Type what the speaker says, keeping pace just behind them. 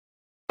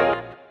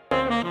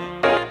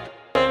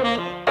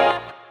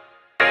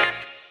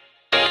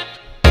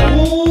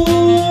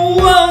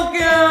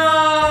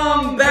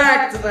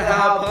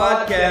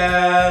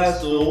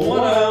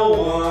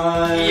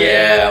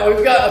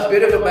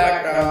bit of a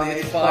background.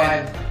 It's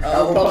fine.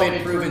 We'll probably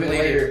improve it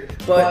later.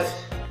 But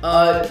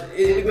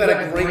we've got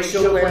a great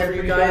show planned for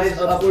you guys.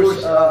 Of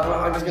course,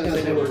 I'm just going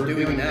to say what we're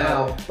doing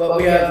now. But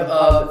we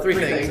have three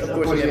things. Of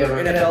course, we have our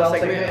NFL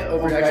segment,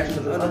 overreactions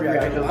and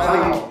underreactions.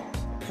 Wow.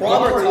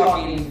 We're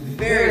talking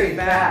very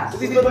fast.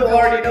 These people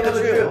already know the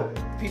drill.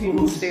 People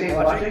who stay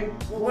watching.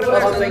 What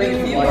about the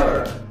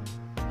viewer?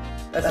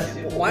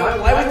 Why would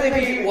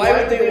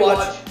they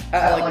watch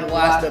at like the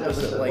last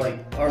episode, like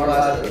our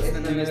last episode? It's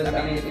the newest.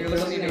 I mean, if you're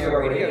listening to a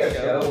radio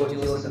show, would you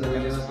listen to the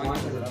newest one?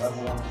 Because that's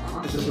a long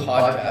time. This is a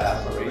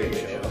podcast, a radio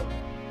show.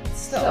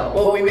 Still.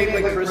 Well, we make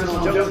like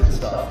personal jokes and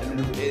stuff. And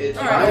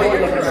all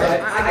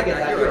right, I get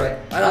that. You're right.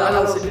 I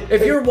don't,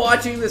 if you're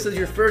watching this as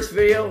your first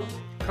video,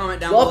 comment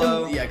down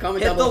below. Yeah,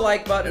 comment hit down below. Hit the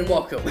like button. And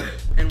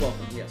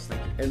welcome. Yes,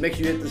 thank you. And make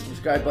sure you hit the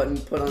subscribe button,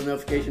 put on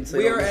notifications.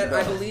 We are at,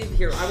 I believe,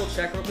 here, I will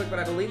check real quick, but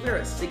I believe we're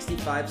at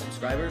 65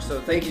 subscriers,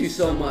 so thank you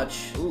so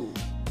much. Ooh.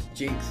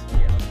 Jinx.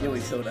 Yeah.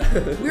 Yoli soda.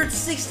 We're at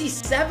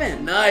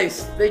 67.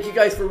 Nice. Thank you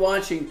guys for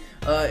watching.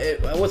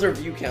 What's our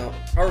view count?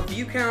 Our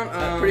view count,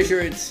 I'm pretty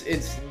sure it's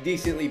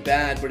decently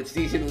bad, but it's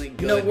decently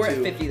good. No, we're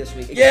too. at 50 this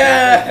week.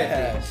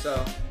 Yeah. 50,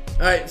 so.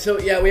 Alright, so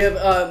yeah, we have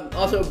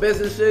also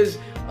businesses,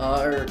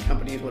 or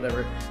companies,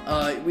 whatever.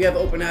 We have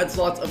open ad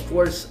slots, of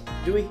course.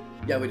 Do we?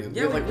 Yeah, we do.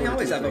 Yeah, we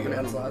always have open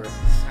ad slots.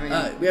 I mean,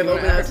 we have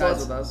open ad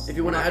slots with us. if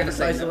you want to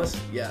advertise with us.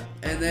 Yeah.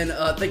 And then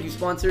thank you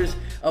sponsors.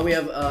 We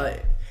have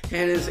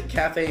Hannah's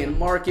Cafe and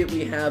Market.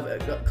 We have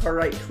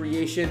Cartwright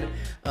Creation.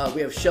 We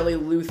have Shelly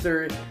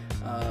Luther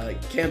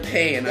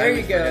Campaign. There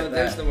you go.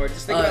 There's the word.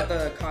 Just think about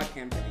the COD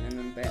campaign and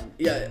then bam.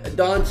 Yeah,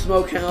 Don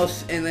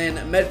Smokehouse, and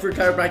then Medford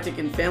Chiropractic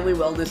and Family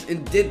Wellness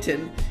in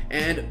Denton,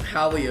 and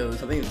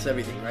Palio's. I think it's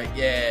everything, right?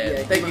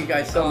 Yeah. Thank you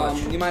guys so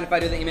much. You mind if I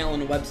do the email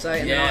and the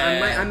website?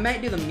 Yeah. I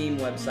might do the meme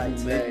website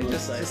today,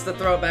 just to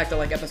throw it back to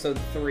like episode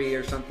 3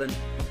 or something.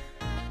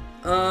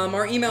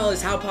 Our email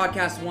is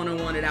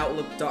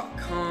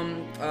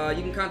howpodcast101@outlook.com.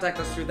 You can contact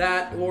us through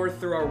that or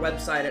through our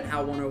website at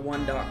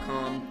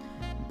how101.com.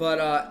 But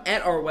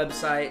at our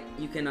website,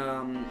 you can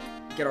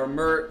get our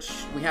merch.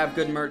 We have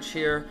good merch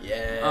here.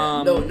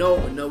 Yeah. No,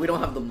 we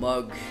don't have the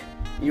mug.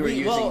 You were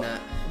using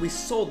that. We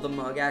sold the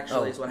mug,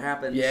 actually, is what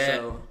happened. Yeah.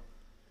 So,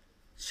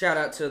 shout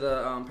out to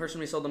the person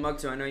we sold the mug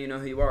to. I know you know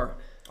who you are.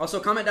 Also,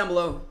 comment down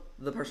below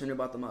the person who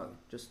bought the mug.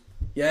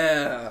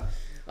 Yeah.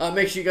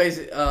 Make sure you guys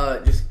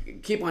just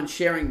keep on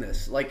sharing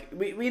this. Like,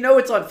 we know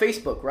it's on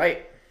Facebook,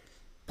 right?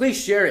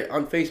 Please share it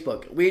on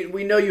Facebook.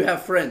 We know you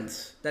have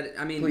friends.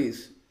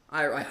 Please.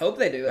 I hope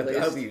they do, at least.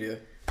 I hope you do.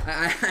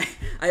 I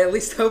at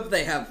least hope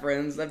they have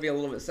friends. That'd be a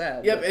little bit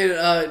sad. Yep,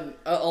 and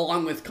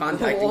along with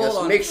contacting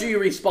us, make sure you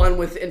respond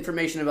with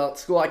information about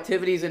school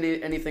activities and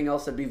anything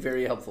else. That'd be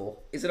very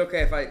helpful. Is it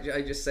okay if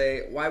I just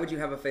say, why would you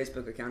have a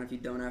Facebook account if you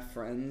don't have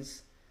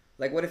friends?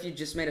 Like, what if you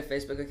just made a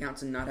Facebook account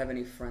to not have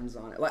any friends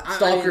on it? Like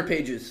Stalker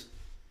pages.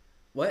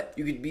 What?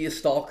 You could be a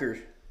stalker.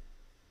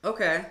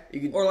 Okay.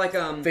 You could, or like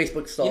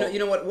Facebook stalk. You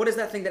know what? What is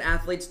that thing that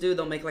athletes do?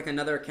 They'll make like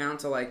another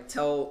account to like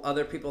tell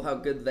other people how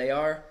good they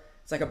are.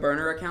 It's like a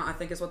burner account, I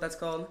think is what that's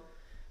called.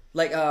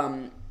 Like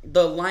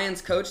the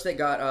Lions coach that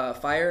got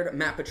fired,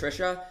 Matt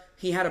Patricia,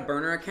 he had a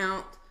burner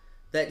account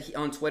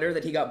on Twitter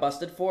that he got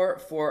busted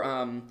for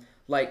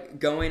like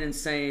going and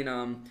saying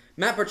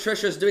Matt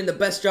Patricia's doing the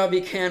best job he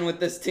can with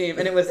this team,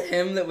 and it was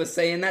him that was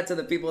saying that to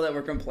the people that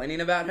were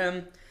complaining about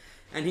him,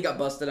 and he got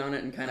busted on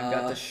it and kind of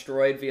got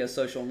destroyed via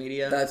social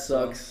media. That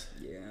sucks.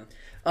 So, yeah.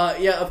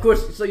 Yeah, of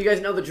course, so you guys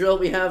know the drill.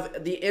 We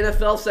have the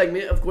NFL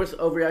segment, of course,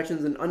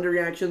 overreactions and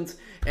underreactions,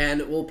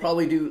 and we'll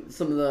probably do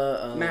some of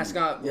the...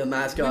 mascot. Yeah,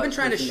 mascot. We've been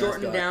trying to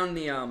shorten down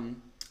the...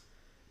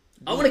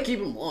 I want to keep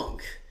them long.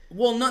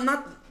 Well,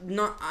 not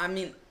I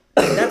mean,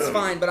 that's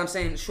fine, but I'm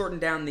saying shorten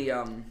down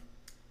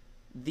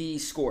the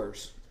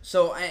scores.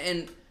 So,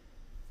 and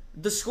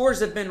the scores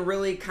have been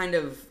really kind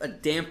of a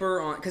damper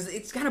on... Because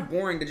it's kind of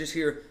boring to just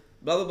hear...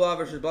 Blah blah blah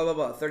versus blah blah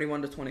blah,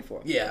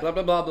 31-24. Yeah. Blah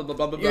blah blah blah blah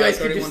blah blah. You guys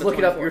can just look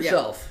it up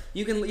yourself. Yeah.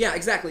 You can, yeah,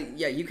 exactly.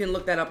 Yeah, you can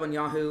look that up on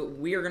Yahoo.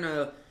 We are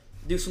gonna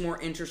do some more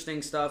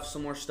interesting stuff,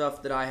 some more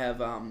stuff that I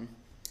have.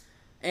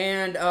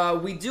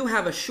 And we do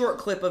have a short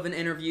clip of an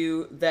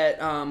interview that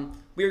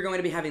we are going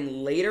to be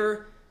having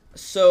later.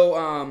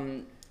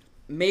 So,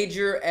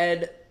 Major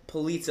Ed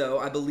Polito,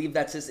 I believe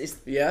that's his.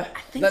 Yeah.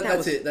 I think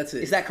that's it. That's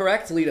it. Is that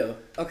correct? Polito.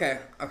 Okay.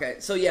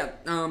 So yeah,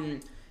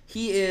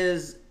 he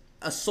is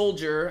a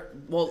soldier,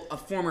 well, a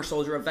former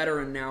soldier, a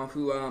veteran now,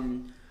 who,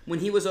 when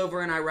he was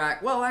over in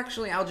Iraq, well,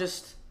 actually, I'll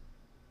just,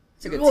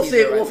 it's a good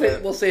teaser. We'll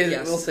save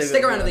it.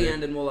 Stick around to the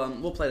end, and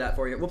we'll play that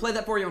for you. We'll play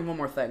that for you on one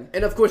more thing.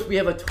 And, of course, we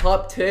have a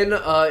top 10.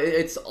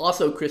 It's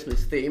also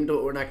Christmas-themed,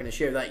 but we're not going to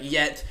share that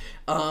yet.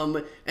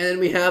 And then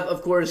we have,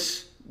 of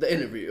course, the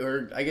interview,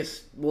 or I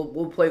guess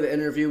we'll play the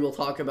interview, we'll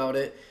talk about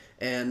it.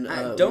 And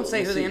don't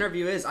say who the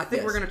interview is. I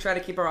think we're going to try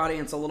to keep our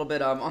audience a little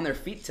bit on their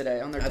feet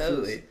today, on their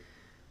Absolutely. toes.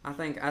 I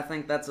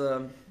think that's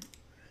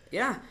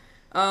yeah.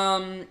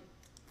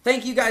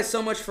 Thank you guys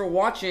so much for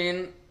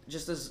watching.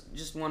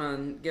 Just want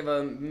to give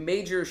a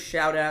major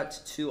shout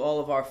out to all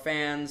of our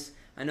fans.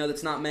 I know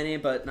that's not many,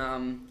 but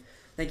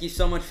thank you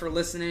so much for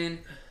listening.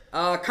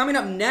 Coming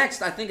up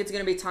next, I think it's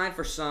going to be time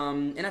for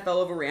some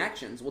NFL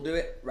overreactions. We'll do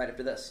it right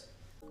after this.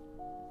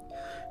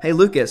 Hey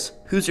Lucas,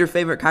 who's your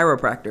favorite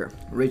chiropractor?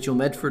 Rachel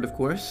Medford, of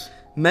course.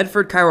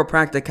 Medford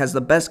Chiropractic has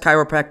the best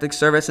chiropractic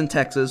service in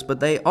Texas, but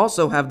they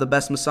also have the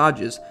best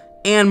massages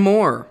and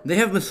more. They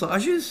have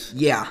massages?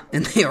 Yeah,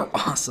 and they are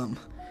awesome.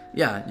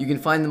 Yeah, you can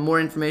find more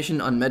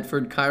information on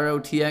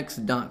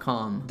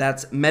medfordchirotx.com.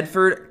 That's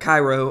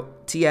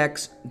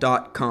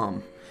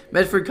medfordchirotx.com.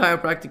 Medford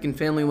Chiropractic and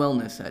Family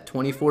Wellness at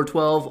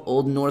 2412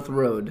 Old North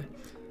Road.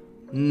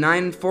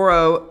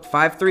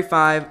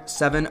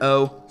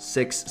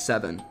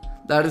 940-535-7067.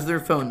 That is their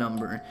phone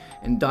number.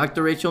 And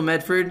Dr. Rachel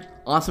Medford,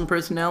 awesome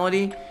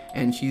personality,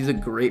 and she's a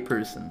great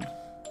person.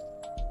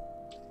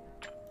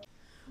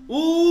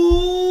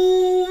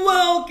 Ooh,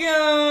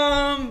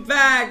 welcome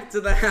back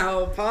to the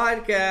How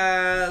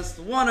Podcast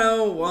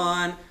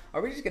 101.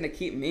 Are we just going to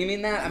keep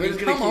memeing that? I mean,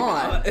 come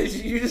on.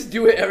 You just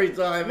do it every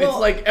time. Well, it's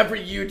like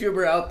every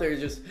YouTuber out there is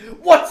just,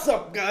 what's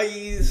up,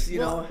 guys? You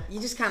know? You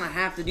just kind of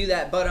have to do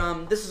that.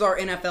 But this is our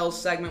NFL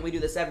segment. We do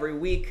this every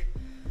week.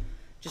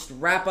 Just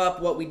wrap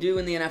up what we do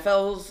in the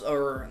NFLs,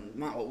 or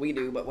not what we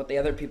do, but what the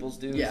other people's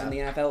do in the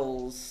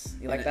NFLs.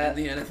 You like that?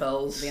 The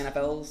NFLs. The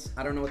NFLs?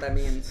 I don't know what that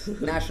means.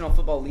 National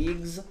Football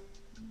Leagues?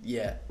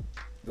 Yeah.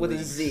 With a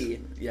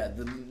Z. Yeah,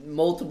 the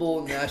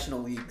multiple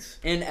national leagues.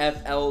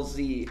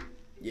 NFLZ.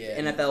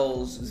 Yeah.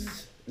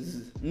 NFL's.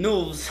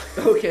 Noobs.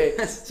 Okay,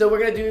 so we're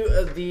going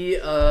to do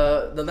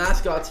the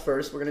mascots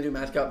first. We're going to do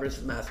mascot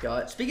versus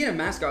mascot. Speaking of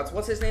mascots,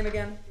 what's his name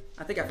again?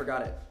 I think I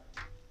forgot it.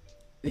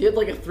 He had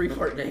like a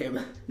 3-part name.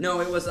 No,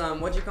 it was,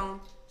 what'd you call him?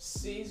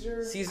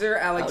 Caesar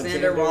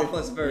Alexander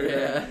Roethlisberger.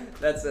 Yeah.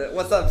 That's it.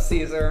 What's up,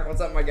 Caesar?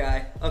 What's up, my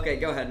guy? Okay,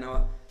 go ahead,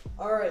 Noah.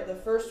 Alright, the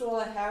first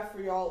one I have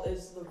for y'all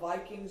is the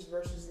Vikings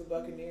versus the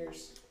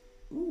Buccaneers.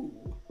 Ooh.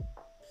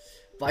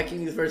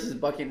 Vikings versus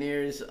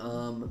Buccaneers.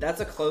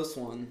 That's a close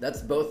one. That's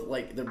both,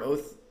 like, they're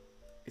both...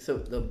 So,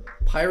 the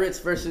Pirates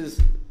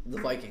versus the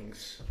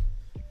Vikings.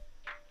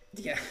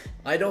 Yeah.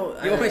 I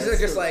don't... You always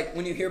just like,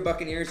 when you hear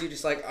Buccaneers, you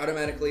just like,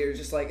 automatically, you're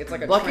just like, it's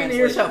like a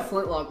Buccaneers translation. have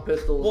flintlock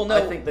pistols. Well, no.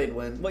 I think they'd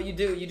win. What you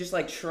do, you just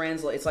like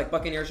translate. It's like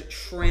Buccaneers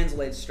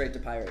translates straight to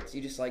Pirates.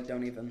 You just like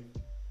don't even...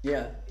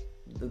 Yeah.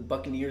 The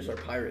Buccaneers are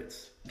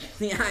pirates.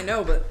 Yeah, I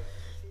know, but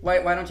why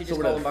don't you just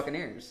Sort call of. them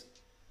Buccaneers?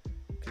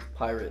 Because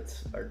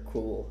pirates are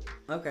cool.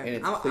 Okay. And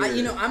it's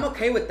clear. I'm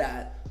okay with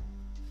that.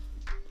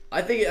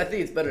 I think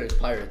it's better as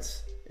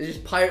pirates. It's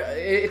just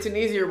It's an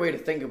easier way to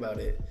think about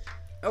it.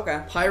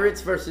 Okay.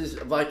 Pirates versus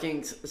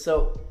Vikings.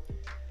 So,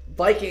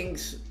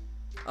 Vikings,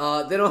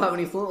 they don't have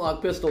any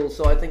flintlock pistols,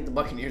 so I think the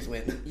Buccaneers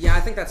win. Yeah, I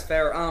think that's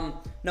fair.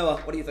 Noah,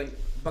 what do you think?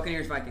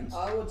 Buccaneers, Vikings.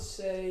 I would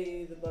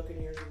say the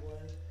Buccaneers would win.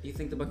 You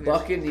think the Buccaneers?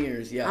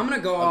 Buccaneers, yeah. I'm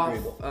gonna go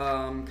Agreeable.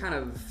 off, kind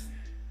of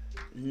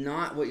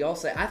not what y'all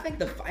say. I think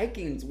the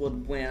Vikings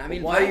would win. I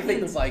mean, Why do you think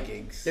the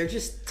Vikings? They're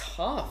just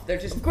tough. They're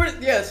just, Of course,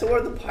 yeah. So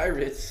are the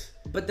Pirates.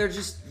 but they're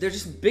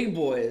just big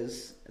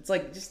boys. It's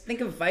like, just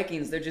think of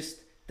Vikings. They're just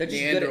good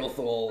at,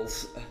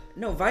 Neanderthals.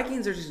 no,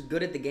 Vikings are just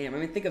good at the game. I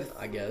mean, think of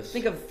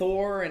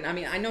Thor, and I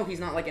mean, I know he's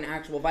not like an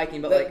actual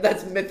Viking, but like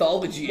that's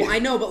mythology. Well, I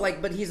know,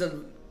 but he's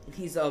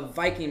a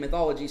Viking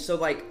mythology. So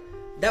like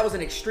that was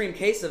an extreme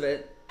case of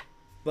it.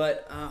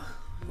 But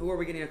who are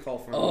we getting a call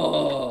from?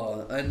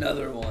 Oh,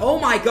 another one. Oh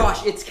my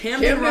gosh, it's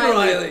Camden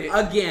Riley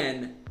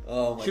again.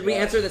 Oh my Should we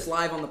answer this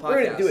live on the podcast?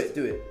 We're gonna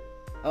do it.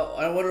 Oh,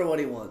 I wonder what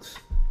he wants.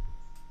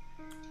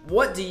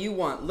 What do you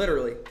want?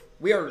 Literally.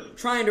 We are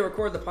trying to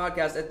record the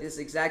podcast at this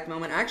exact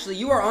moment. Actually,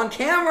 you are on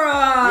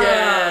camera!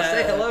 Yeah!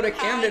 Say hello to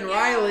Camden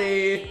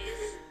Riley.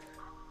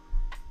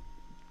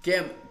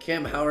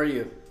 Cam, how are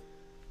you?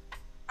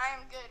 I am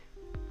good.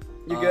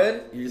 You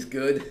good? You're just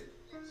good?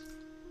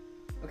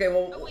 Okay,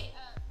 well... Oh, wait,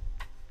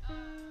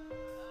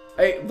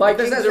 Hey,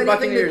 Vikings Does that or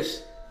have anything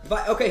Buccaneers?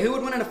 Okay, who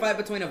would win in a fight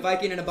between a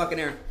Viking and a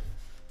Buccaneer?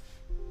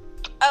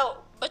 oh,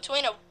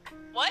 between a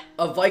what?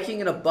 A Viking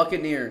and a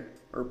Buccaneer.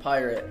 Or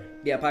pirate.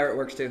 Yeah, pirate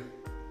works too.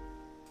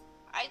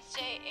 I'd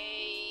say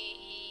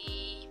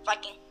a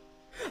Viking.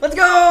 Let's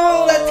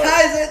go! That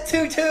ties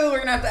it 2-2. We're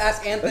gonna have to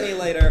ask Anthony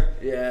later.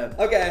 Yeah.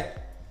 Okay.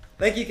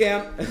 Thank you,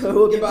 Cam.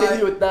 We'll Goodbye.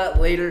 continue with that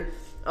later.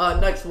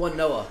 Next one,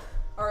 Noah.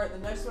 Alright, the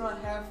next one I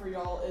have for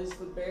y'all is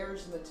the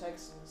Bears and the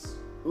Texans.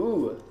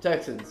 Ooh,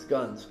 Texans,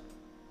 guns.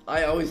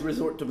 I always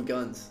resort to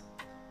guns.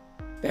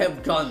 They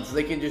have guns.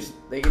 They can just,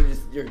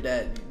 you're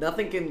dead.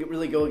 Nothing can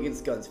really go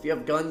against guns. If you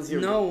have guns,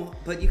 you're... No,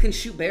 but you can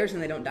shoot bears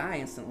and they don't die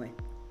instantly.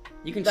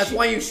 You can. That's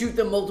why you shoot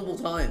them multiple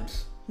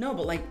times. No,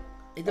 but like...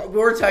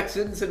 We're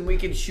Texans and we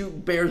can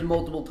shoot bears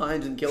multiple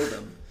times and kill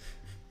them.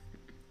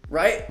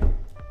 Right?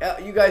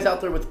 You guys out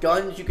there with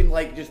guns, you can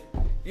like just...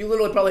 You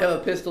literally probably have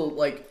a pistol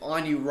like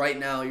on you right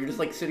now. You're just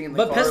like sitting in the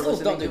car. But pistols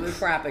listening don't to do this.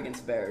 crap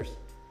against bears.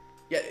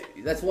 Yeah,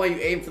 that's why you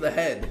aim for the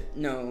head.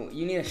 No,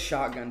 you need a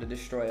shotgun to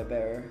destroy a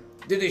bear.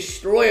 To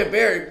destroy a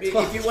bear, if you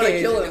want to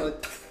Okay, kill you know, him.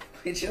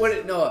 it's just-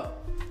 What? Noah,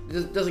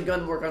 does a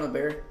gun work on a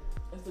bear?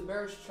 If the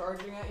bear's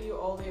charging at you,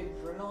 all the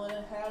adrenaline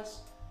it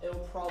has, it'll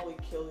probably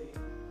kill you.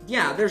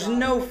 Yeah, there's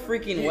no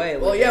freaking way.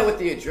 Well, like- yeah, with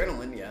the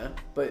adrenaline, yeah,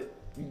 but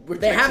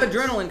They have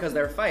adrenaline because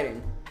they're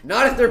fighting.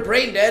 Not if they're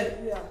brain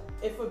dead. Yeah.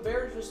 If a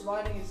bear's just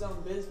minding its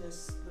own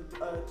business, the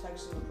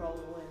Texans will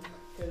probably win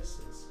because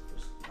it's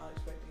just not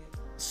expecting it.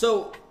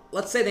 So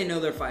let's say they know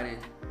they're fighting.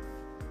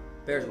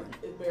 Bears win.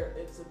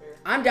 It's a bear.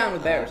 I'm down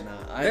with Bears.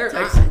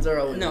 Texans are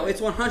always No, right.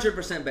 it's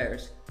 100%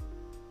 Bears.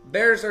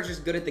 Bears are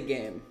just good at the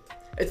game.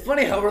 It's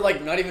funny how we're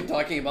like not even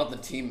talking about the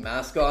team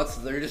mascots.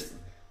 They're just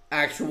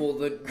actual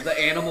the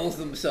animals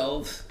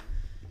themselves.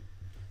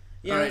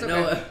 Yeah, All right, it's okay.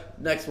 no,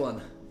 next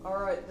one. All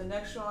right, the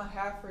next one I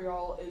have for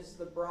y'all is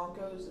the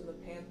Broncos and the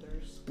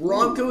Panthers.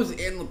 Broncos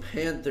and the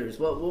Panthers.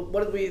 What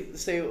did we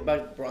say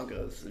about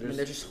Broncos? I mean,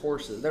 they're just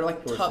horses. They're like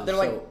horses, tough. They're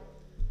like so-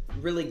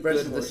 really good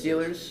versus the horses.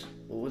 Steelers.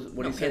 What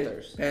No, do you say?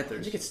 Panthers. Panthers.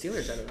 How'd you get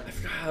Steelers out of that? I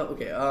forgot.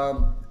 Okay.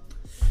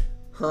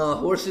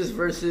 Horses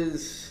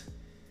versus.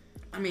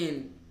 I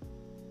mean,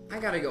 I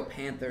gotta go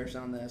Panthers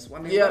on this. I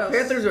mean, what Yeah, else?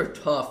 Panthers are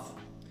tough.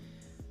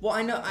 Well,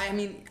 I know. I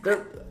mean,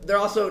 They're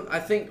also, I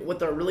think what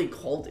they're really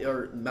called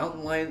are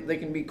mountain lion. They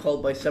can be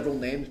called by several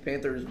names.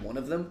 Panther is one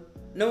of them.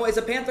 no. Is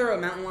a panther a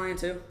mountain lion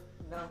too?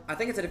 No, I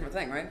think it's a different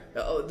thing, right?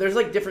 There's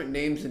like different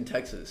names in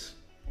Texas.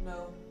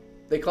 no.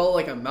 They call it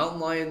like a mountain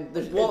lion.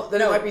 Well, There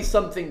no. might be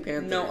something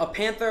panther. No, a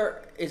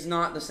panther is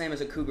not the same as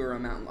a cougar or a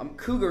mountain. A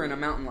cougar and a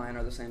mountain lion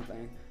are the same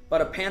thing.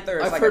 But a panther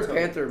is I've like heard a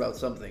total- panther about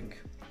something.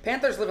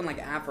 Panthers live in like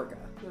Africa.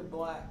 They're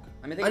black.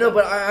 I mean, they I know,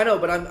 but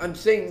I'm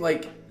saying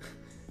like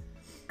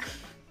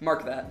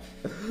mark that.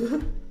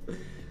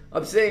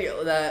 I'm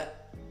saying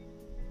that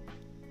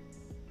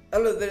I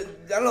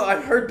don't know.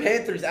 I've heard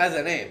Panthers as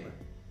a name.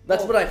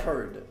 That's what I've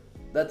heard.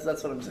 That's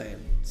what I'm saying.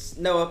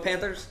 Noah,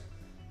 Panthers.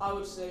 I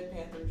would say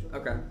Panthers. would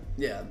win. Okay.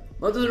 Yeah.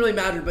 Well, it doesn't really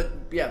matter, but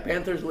yeah,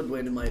 Panthers would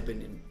win in my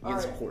opinion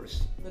against Alright.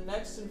 horse. The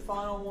next and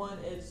final one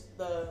is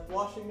the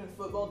Washington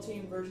football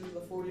team versus the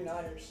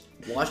 49ers.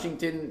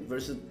 Washington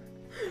versus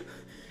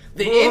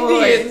the Boys.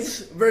 Indians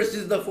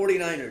versus the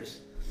 49ers.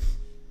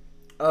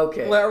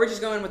 Okay. Well, are we just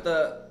going with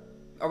the?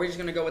 Are we just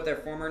gonna go with their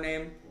former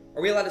name?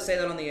 Are we allowed to say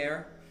that on the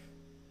air?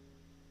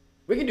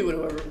 We can do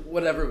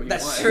whatever we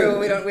That's want. true.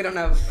 We don't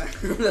have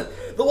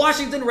the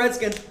Washington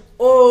Redskins.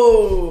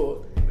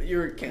 Oh,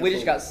 you're canceled. We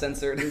just got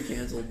censored. You're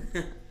canceled.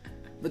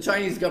 The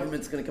Chinese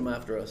government's gonna come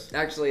after us.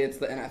 Actually, it's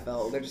the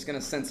NFL. They're just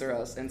gonna censor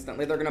us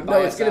instantly. They're gonna buy No,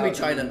 us it's gonna be out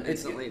China. and It's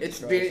instantly it's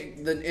destroy us.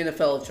 being the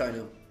NFL of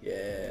China.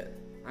 Yeah,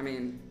 I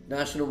mean,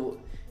 national.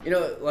 You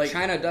know, like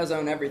China does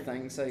own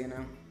everything, so you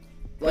know.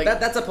 like But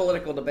that's a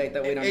political debate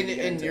that we don't need to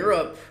get in into.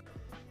 Europe,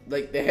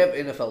 like they have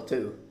NFL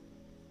too.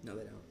 No,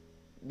 they don't.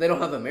 They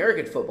don't have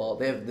American football.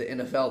 They have the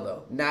NFL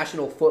though.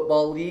 National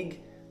Football League.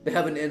 They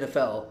have an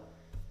NFL.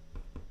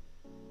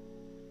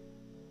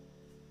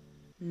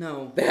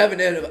 No. They have an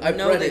NFL. I've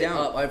No, read they it don't.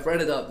 up. I've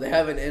read it up. They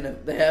have an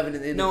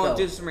NFL. No,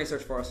 do some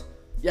research for us.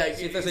 Yeah,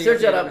 See you if there's a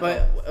search that European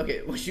up. But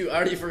okay, well, you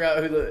already forgot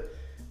who the.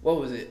 What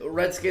was it?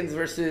 Redskins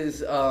versus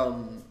the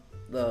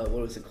what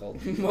was it called?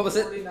 What was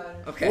it?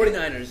 49ers. Okay.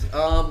 49ers.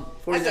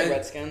 I said 49ers.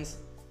 Redskins.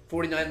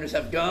 49ers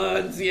have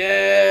guns.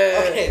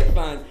 Yeah. Okay,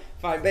 fine.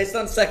 Fine. Based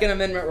on Second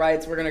Amendment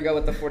rights, we're gonna go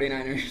with the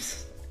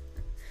 49ers.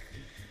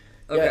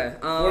 Okay. Yeah,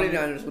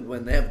 49ers would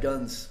win. They have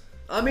guns.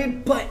 I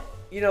mean, but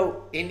you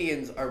know,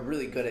 Indians are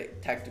really good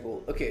at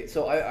tactical. Okay,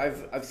 so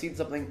I've seen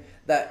something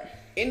that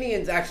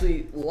Indians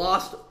actually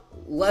lost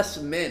less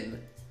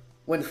men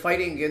when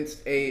fighting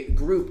against a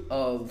group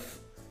of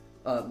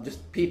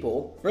just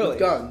people Really? with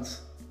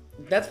guns.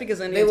 That's because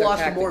They Indians are lost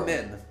tactical. more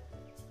men.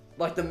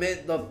 Like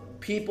the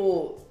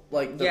people,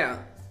 like the Yeah.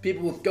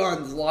 people with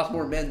guns lost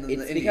more men than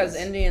It's the Indians. because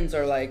Indians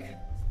are like,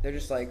 they're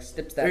just like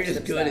stip stab. They're just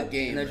stip, good stab, at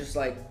game. And they're just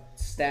like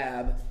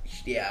stab,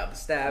 yeah,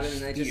 stab,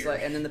 and they just Spear.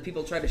 like, and then the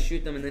people try to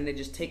shoot them, and then they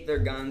just take their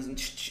guns and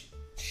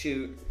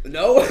shoot.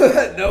 No,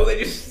 no,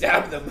 they just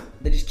stab them.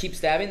 They just keep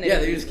stabbing. Yeah,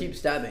 they just keep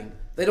stabbing.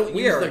 They don't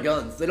We use are- their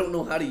guns. They don't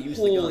know how to use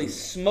the Holy guns.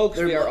 smokes,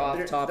 They're we are mu- off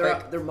they're-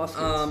 topic. they're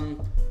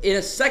muskets. In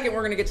a second,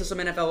 we're gonna get to some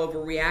NFL The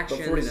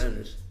overreactions.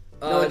 49ers.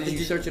 No, did you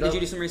search it up? Did you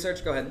do some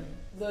research? Go ahead.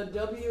 The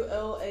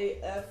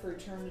WLAF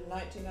returned in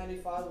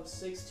 1995 with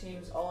 6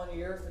 teams all in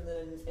Europe, and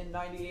then in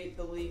 98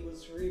 the league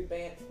was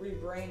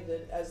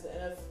rebranded as the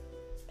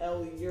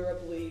NFL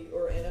Europe League,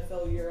 or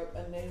NFL Europe,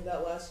 a name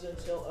that lasted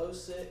until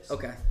 06.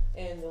 Okay.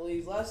 And the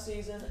league's last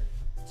season,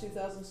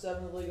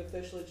 2007, the league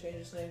officially changed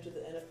its name to the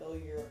NFL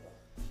Europe.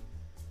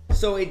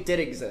 So it did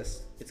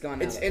exist. It's gone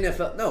now. It's though.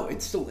 NFL. No,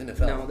 it's still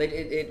NFL. No,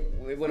 it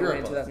went away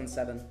in Europa.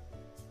 2007.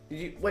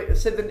 Wait,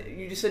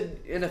 you just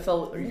said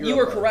NFL or Europa. You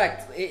were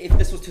correct. If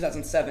this was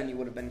 2007, you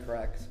would have been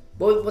correct.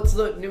 What's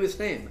the newest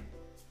name?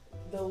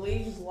 The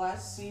league's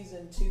last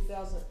season,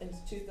 in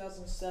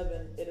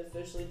 2007, it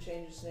officially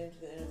changed its name to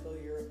the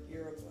NFL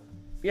Europa.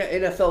 Yeah,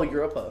 NFL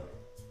Europa.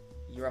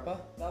 Europa?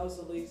 That was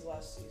the league's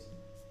last season.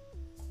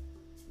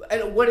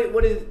 And what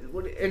is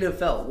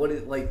NFL? What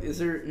is like? Is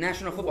there?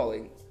 National Football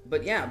League.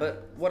 But yeah,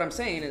 but what I'm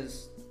saying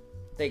is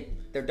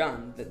they're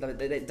done.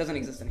 It doesn't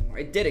exist anymore.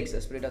 It did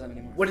exist, but it doesn't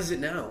anymore. What is it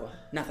now?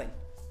 Nothing.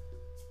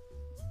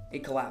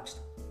 It collapsed.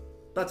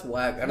 That's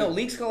whack. No,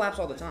 leagues collapse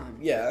all the time.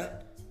 Yeah.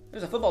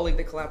 There's a football league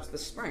that collapsed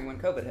this spring when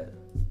COVID hit.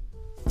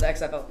 The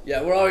XFL.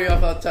 Yeah, we're already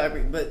off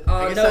topic, but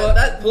I guess Noah,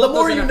 the pull up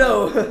more those you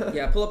NFL know.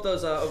 Yeah, pull up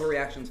those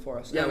overreactions for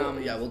us. Yeah,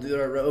 And, we'll do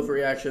our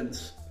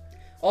overreactions.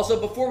 Also,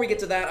 before we get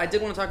to that, I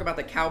did want to talk about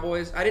the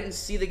Cowboys. I didn't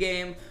see the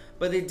game,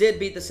 but they did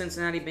beat the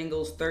Cincinnati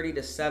Bengals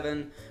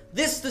 30-7.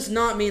 This does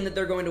not mean that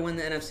they're going to win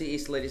the NFC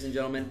East, ladies and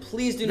gentlemen.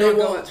 Please do not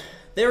go.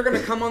 They're going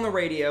to come on the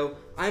radio.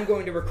 I'm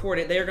going to record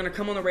it. They are going to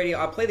come on the radio.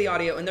 I'll play the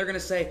audio, and they're going to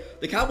say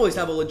the Cowboys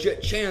have a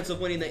legit chance of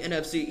winning the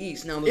NFC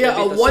East. Now,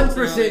 Yeah, a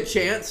 1%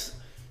 chance.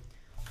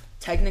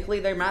 Technically,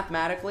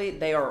 mathematically,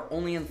 they are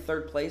only in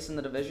third place in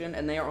the division,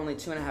 and they are only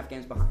 2.5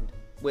 games behind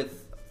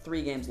with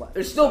 3 games left.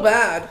 They're still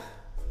bad.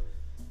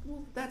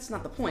 Well, that's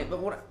not the point. But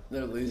what?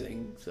 They're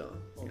losing, so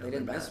They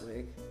didn't this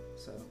week.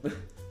 So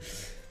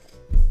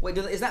wait,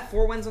 is that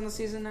 4 wins on the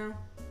season now?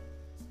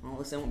 Well, at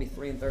least they won't be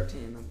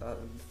 3-13. I thought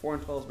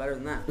 4-12 is better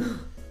than that.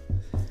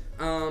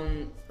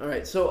 All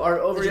right, so our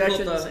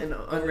overreactions and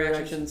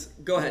underreactions.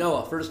 Go ahead.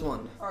 Noah, first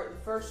one. Alright,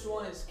 the first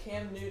one is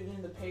Cam Newton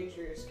and the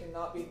Patriots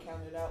cannot be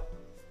counted out.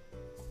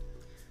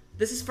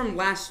 This is from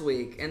last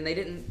week, and they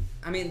didn't.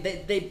 I mean,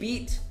 they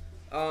beat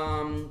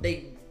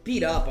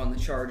up on the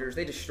Chargers.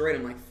 They destroyed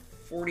them like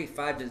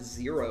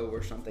 45-0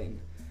 or something.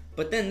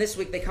 But then this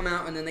week they come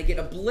out and then they get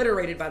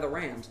obliterated by the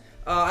Rams.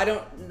 I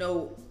don't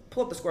know.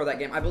 Pull up the score of that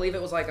game. I believe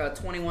it was like a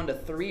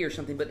 21-3 or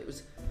something. But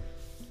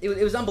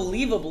it was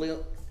unbelievably.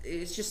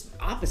 It's just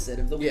opposite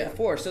of the week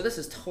before. So this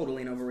is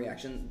totally an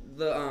overreaction.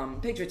 The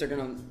Patriots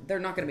they're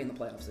not gonna be in the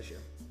playoffs this year.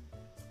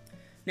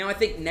 Now I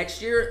think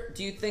next year.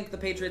 Do you think the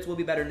Patriots will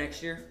be better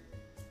next year?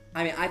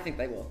 I mean, I think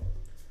they will.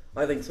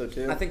 I think so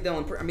too. I think they'll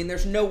improve. I mean,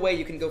 there's no way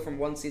you can go from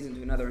one season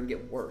to another and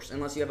get worse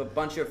unless you have a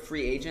bunch of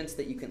free agents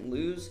that you can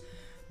lose.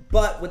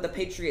 But with the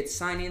Patriots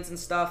signings and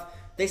stuff,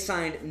 they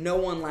signed no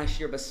one last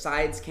year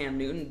besides Cam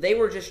Newton. They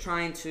were just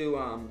trying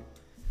to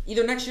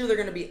either next year they're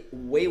going to be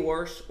way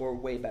worse or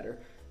way better.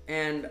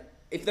 And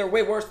if they're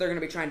way worse, they're going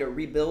to be trying to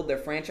rebuild their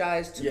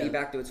franchise to be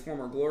back to its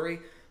former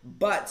glory.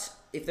 But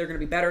if they're going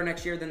to be better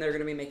next year, then they're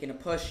going to be making a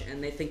push,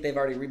 and they think they've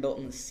already rebuilt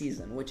in the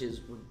season, which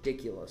is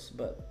ridiculous,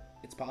 but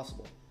it's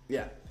possible.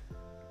 Yeah.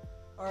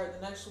 Alright,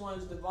 the next one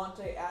is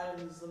Devontae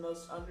Adams, the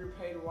most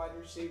underpaid wide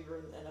receiver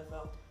in the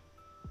NFL.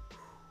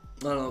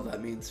 I don't know what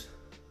that means.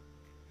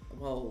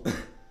 Well,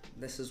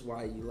 this is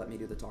why you let me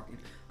do the talking.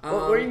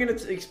 Well, were you going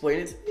to explain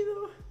it to me,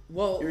 though?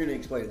 Well, You're going to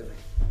explain it to me.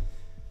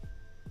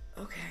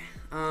 Okay.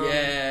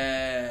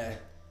 Yeah.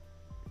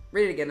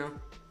 Read it again now.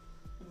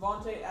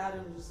 Devontae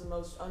Adams is the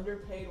most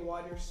underpaid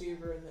wide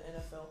receiver in the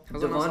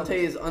NFL. Devontae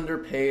is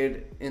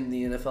underpaid in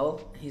the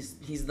NFL?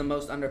 He's the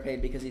most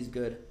underpaid because he's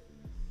good.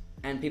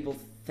 And people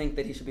think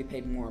that he should be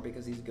paid more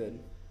because he's good.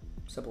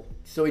 Simple.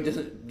 So he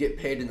doesn't get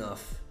paid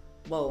enough.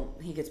 Well,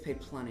 he gets paid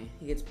plenty.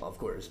 He gets Of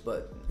course,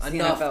 but It's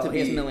enough the NFL. to be...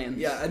 He has millions.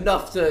 Yeah,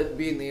 enough to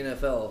be in the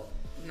NFL.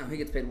 No, he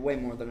gets paid way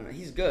more than that.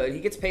 He's good.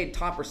 He gets paid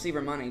top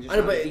receiver money, just I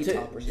know, not but the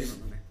top receiver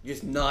money.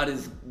 Just not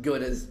as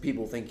good as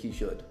people think he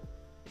should.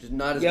 Just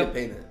not as good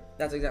payment.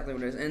 That's exactly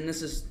what it is. And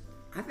this is,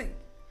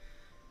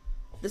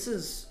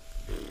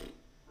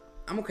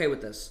 I'm okay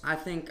with this. I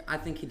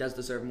think he does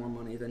deserve more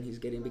money than he's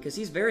getting because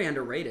he's very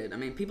underrated. I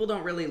mean, people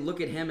don't really look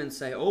at him and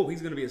say, oh,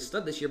 he's going to be a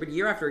stud this year. But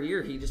year after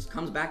year, he just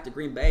comes back to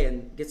Green Bay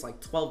and gets like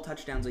 12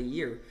 touchdowns a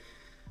year.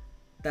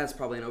 That's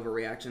probably an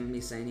overreaction, me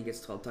saying he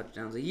gets 12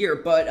 touchdowns a year.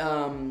 But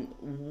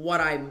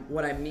what I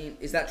mean,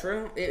 is that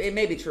true? It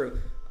may be true.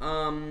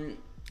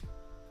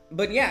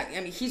 But yeah,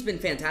 I mean, he's been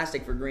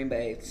fantastic for Green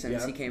Bay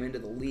since he came into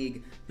the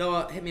league.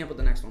 Noah, hit me up with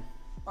the next one.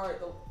 All right,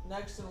 the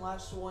next and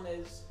last one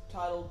is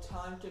titled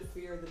 "Time to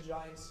Fear the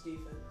Giants'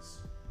 Defense."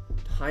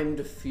 Time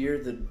to fear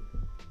the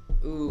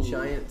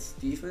Giants'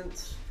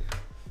 defense?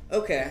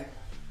 Okay.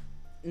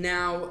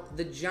 Now,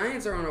 the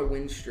Giants are on a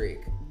win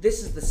streak.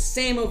 This is the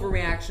same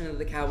overreaction that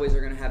the Cowboys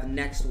are going to have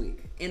next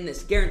week. In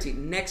this, guaranteed,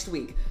 next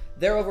week.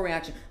 Their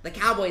overreaction, the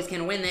Cowboys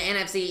can win the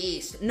NFC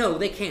East. No,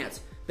 they can't.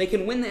 They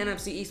can win the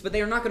NFC East, but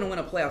they are not going to win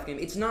a playoff game.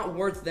 It's not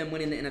worth them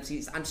winning the NFC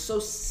East. I'm so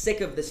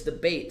sick of this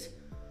debate.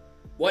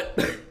 What?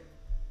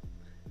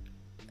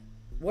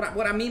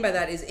 What I mean by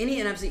that is any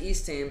NFC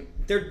East team,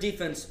 their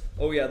defense,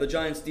 oh yeah, the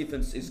Giants'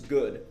 defense is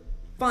good.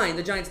 Fine,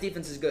 the Giants'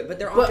 defense is good, but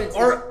their offense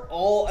are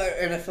all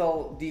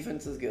NFL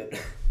defenses good?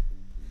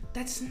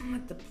 That's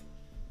not the...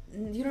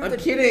 You don't I'm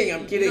kidding.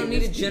 You don't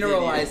need to Just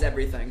generalize continue.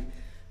 everything.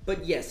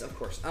 But yes, of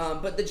course.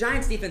 But the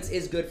Giants' defense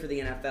is good for the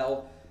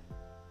NFL,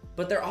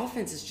 but their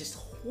offense is just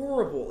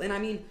horrible. And I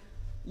mean,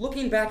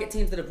 looking back at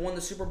teams that have won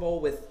the Super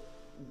Bowl with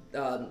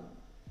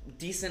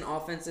decent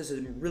offenses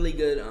and really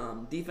good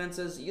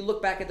defenses, you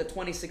look back at the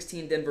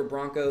 2016 Denver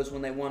Broncos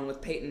when they won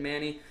with Peyton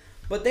Manning.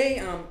 But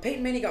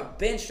Peyton Manning got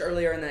benched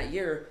earlier in that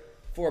year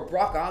for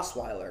Brock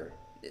Osweiler.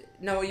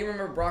 No, you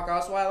remember Brock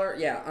Osweiler?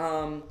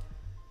 Yeah.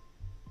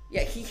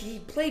 Yeah, he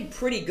played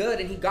pretty good,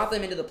 and he got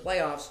them into the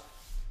playoffs.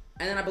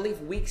 And then I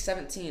believe week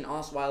 17,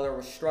 Osweiler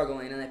was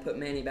struggling, and they put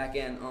Manning back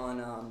in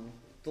on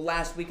the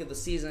last week of the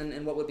season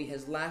in what would be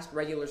his last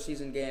regular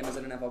season game as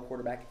an NFL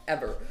quarterback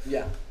ever.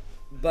 Yeah.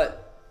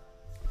 But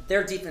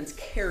their defense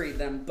carried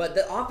them, but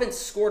the offense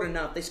scored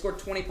enough. They scored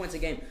 20 points a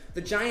game.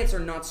 The Giants are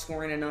not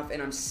scoring enough,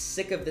 and I'm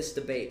sick of this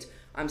debate.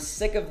 I'm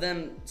sick of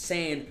them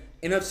saying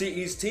NFC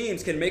East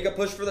teams can make a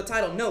push for the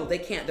title. No, they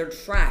can't. They're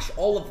trash,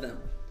 all of them.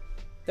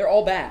 They're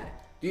all bad.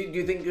 Do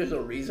you think there's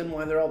a reason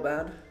why they're all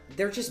bad?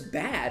 They're just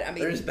bad. I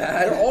mean, they're just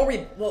bad. They're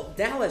already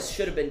Dallas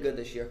should have been good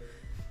this year.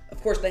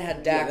 Of course, they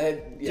had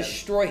Dak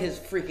destroy his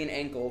freaking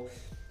ankle.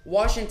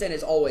 Washington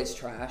is always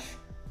trash.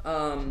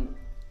 The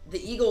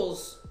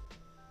Eagles,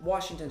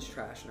 Washington's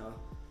trash. No.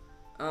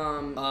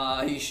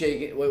 He's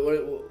shaking.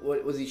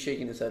 What was he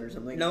shaking his head or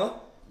something?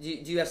 No. Do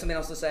you have something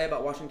else to say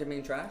about Washington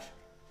being trash?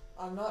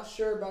 I'm not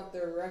sure about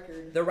their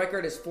record. Their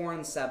record is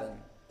 4-7.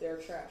 They're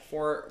trash.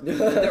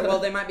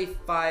 They might be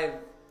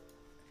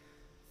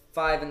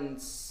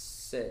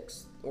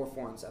 5-6 or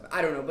 4-7.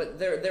 I don't know, but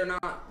they're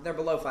not. They're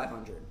below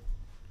 500.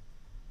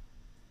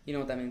 You know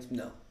what that means?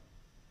 No.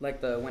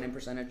 Like the winning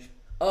percentage.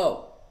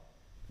 Oh.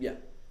 Yeah.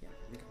 Yeah.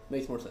 Okay.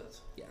 Makes more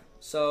sense. Yeah.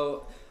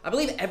 So I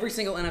believe every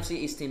single NFC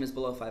East team is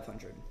below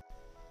 500.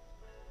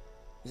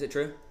 Is it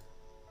true?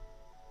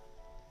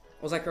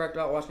 Was I correct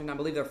about Washington? I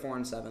believe they're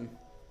 4-7.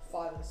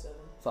 5-7.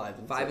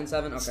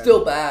 5-7. Okay.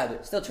 Still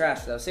bad. Still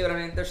trash though. See what I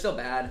mean? They're still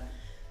bad.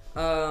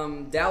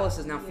 Dallas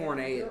is now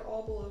 4-8. They're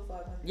all below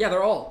 500. Yeah,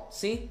 they're all.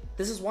 See,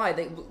 this is why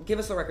they give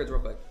us the records real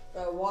quick.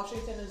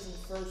 Washington is in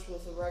first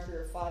with a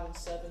record of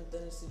 5-7.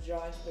 Then it's the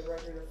Giants with a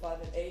record of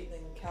 5-8. Then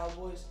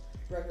Cowboys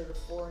record of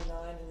 4-9,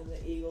 and then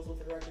the Eagles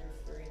with a record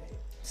of 3-8.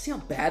 See how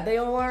bad they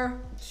all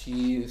are?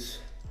 Jeez.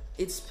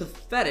 It's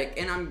pathetic,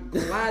 and I'm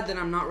glad that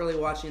I'm not really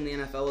watching the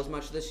NFL as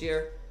much this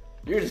year.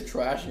 You're just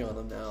trashing on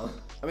them now.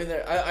 I mean,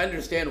 I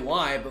understand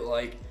why, but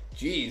like,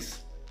 jeez.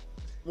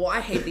 Well,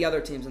 I hate the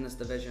other teams in this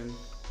division.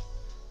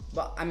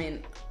 But, I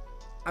mean,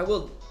 I'm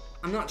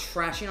not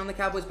trashing on the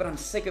Cowboys, but I'm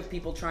sick of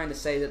people trying to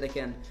say that they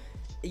can.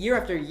 Year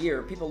after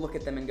year, people look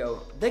at them and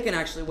go, they can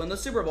actually win the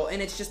Super Bowl. And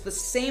it's just the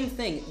same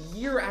thing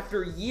year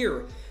after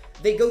year.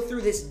 They go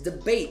through this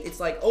debate.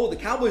 It's like, oh, the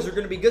Cowboys are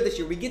going to be good this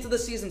year. We get to the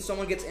season,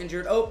 someone gets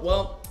injured. Oh,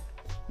 well,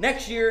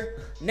 next year,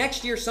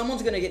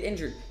 someone's going to get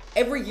injured.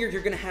 Every year,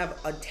 you're going to have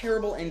a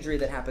terrible injury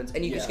that happens,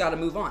 and you just got to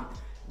move on.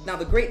 Now,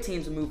 the great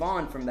teams move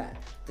on from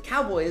that. The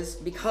Cowboys,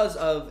 because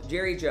of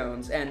Jerry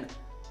Jones, and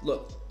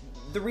look,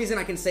 the reason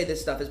I can say this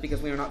stuff is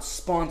because we are not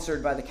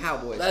sponsored by the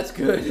Cowboys. That's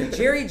good.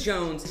 Jerry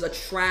Jones is a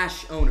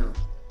trash owner.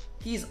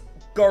 He's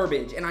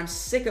garbage, and I'm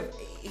sick of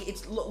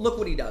it. Look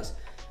what he does.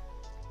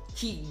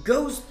 He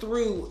goes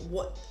through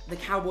what the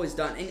Cowboys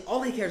done, and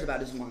all he cares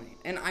about is money.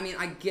 And I mean,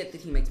 I get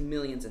that he makes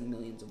millions and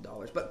millions of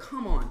dollars, but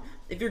come on.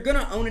 If you're going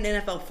to own an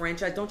NFL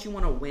franchise, don't you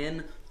want to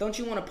win? Don't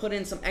you want to put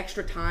in some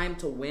extra time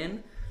to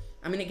win?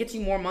 I mean, it gets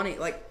you more money.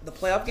 Like, the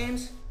playoff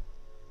games,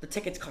 the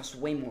tickets cost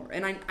way more.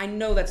 And I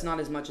know that's not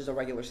as much as a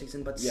regular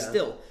season, but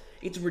still,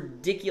 it's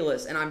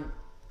ridiculous. And I'm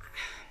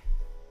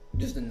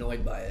just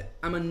annoyed by it.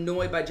 I'm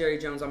annoyed by Jerry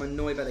Jones. I'm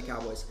annoyed by the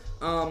Cowboys.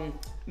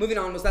 Moving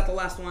on, was that the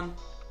last one?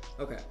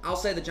 Okay, I'll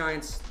say the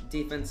Giants'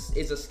 defense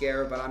is a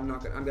scare, but I'm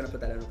gonna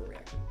put that in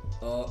overreaction.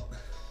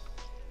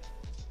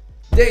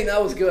 Dang,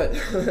 that was good.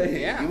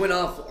 Yeah, you went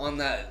off on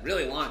that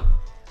really long.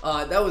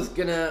 That was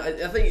gonna.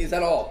 I think is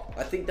that all?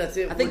 I think that's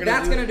it. I think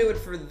that's gonna do it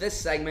for this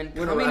segment.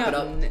 We're gonna wrap it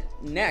up.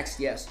 Next,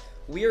 yes,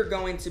 we are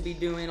going to be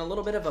doing a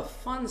little bit of a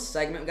fun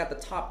segment. We got the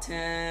top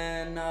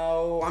 10.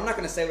 No, I'm not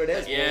gonna say what it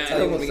is. Yeah, we'll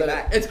tell you when we get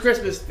back. It's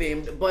Christmas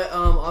themed, but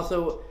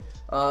also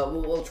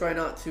we'll try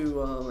not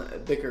to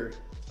bicker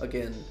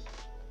again.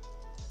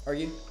 Are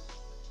you?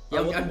 Yeah,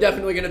 I'm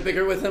definitely gonna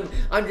bicker with him.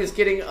 I'm just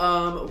kidding.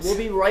 We'll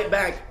be right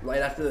back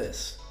right after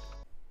this.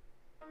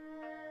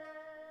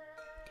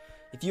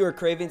 If you are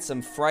craving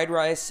some fried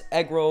rice,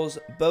 egg rolls,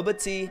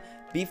 boba tea,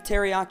 beef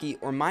teriyaki,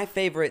 or my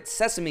favorite,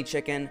 sesame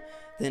chicken,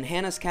 then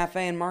Hannah's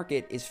Cafe and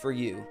Market is for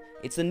you.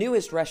 It's the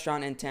newest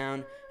restaurant in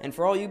town, and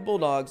for all you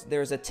Bulldogs,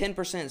 there is a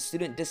 10%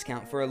 student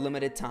discount for a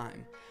limited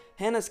time.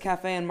 Hannah's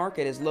Cafe and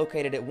Market is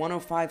located at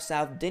 105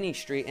 South Denny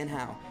Street in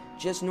Howe,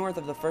 just north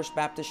of the First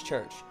Baptist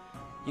Church.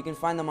 You can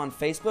find them on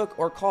Facebook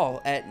or call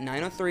at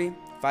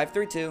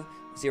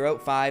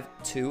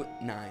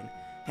 903-532-0529.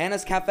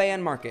 Hannah's Cafe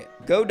and Market.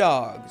 Go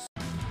Dogs!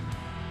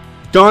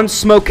 Don's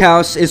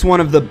Smokehouse is one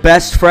of the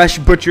best fresh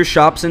butcher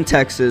shops in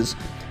Texas,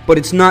 but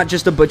it's not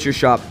just a butcher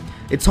shop.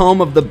 It's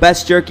home of the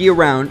best jerky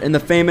around and the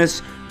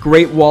famous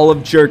Great Wall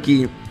of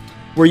Jerky,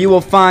 where you will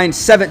find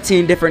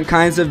 17 different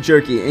kinds of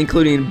jerky,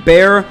 including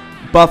bear,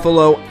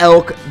 buffalo,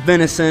 elk,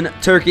 venison,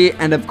 turkey,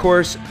 and of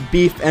course,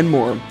 beef and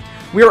more.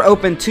 We are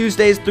open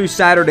Tuesdays through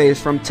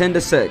Saturdays from 10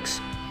 to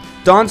 6.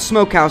 Don's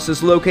Smokehouse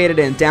is located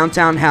in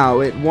downtown Howe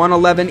at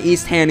 111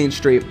 East Hanning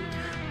Street.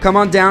 Come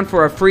on down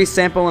for a free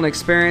sample and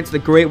experience the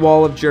Great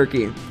Wall of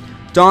Jerky.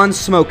 Don's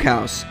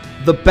Smokehouse,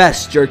 the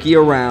best jerky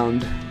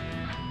around.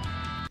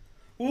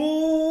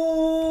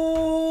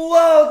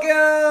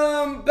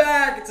 Welcome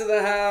back to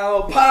the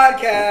Howe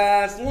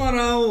Podcast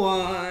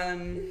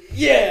 101.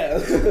 Yeah.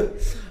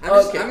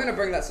 I'm going to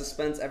bring that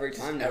suspense every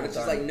time now. Every It's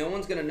just time. like no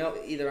one's going to know.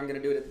 Either I'm going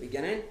to do it at the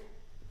beginning,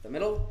 the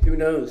middle, Who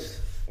knows?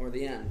 or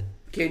the end.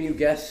 Can you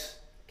guess?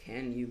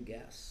 Can you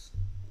guess?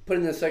 Put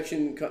in the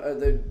section.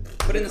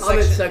 Put in the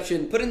comment section-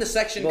 section. Put in the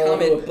section Below.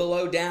 comment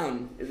below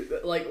down.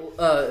 Like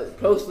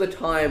post the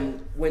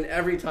time when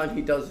every time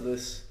he does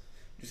this,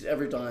 Just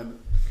every time.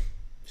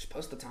 Just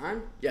post the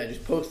time. Yeah,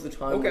 just post the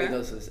time when Okay. he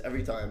does this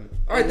every time.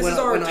 All right, And this when is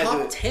I- our when I do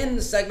top it.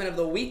 10 segment of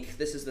the week.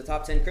 This is the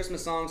top 10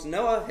 Christmas songs.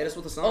 Noah, hit us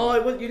with a song.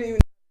 Oh, you didn't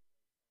even.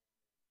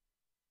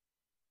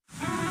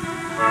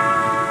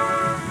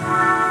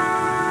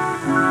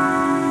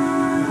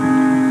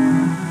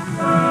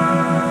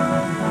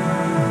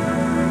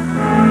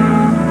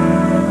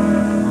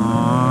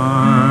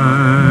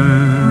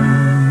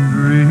 I'm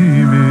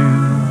dreaming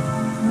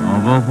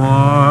of a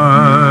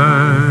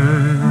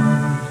white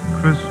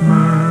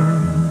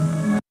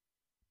Christmas.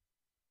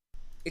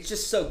 It's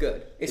just so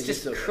good. It's It is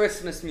just so good.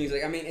 Christmas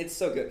music. I mean, it's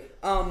so good.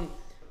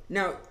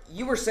 Now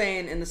you were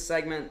saying in the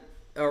segment,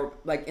 or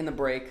like in the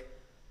break,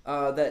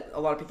 that a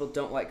lot of people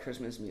don't like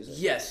Christmas music.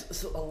 Yes,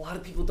 so a lot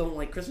of people don't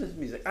like Christmas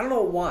music. I don't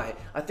know why.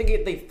 I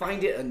think they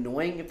find it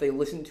annoying if they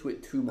listen to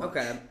it too much.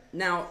 Okay.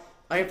 Now,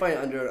 I find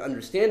it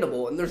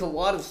understandable, and there's a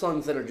lot of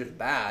songs that are just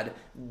bad,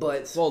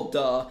 but well,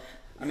 duh.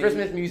 I mean,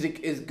 Christmas music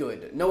is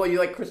good. Noah, you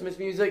like Christmas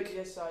music?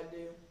 Yes, I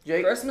do.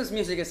 Jake? Christmas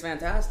music is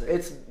fantastic.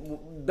 It's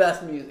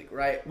best music,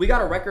 right? We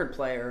got a record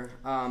player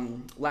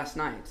last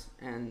night,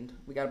 and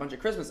we got a bunch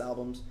of Christmas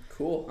albums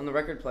Cool. on the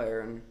record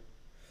player, and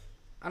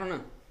I don't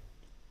know,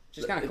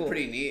 just kind of It's cool.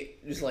 pretty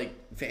neat. Just like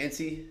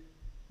fancy.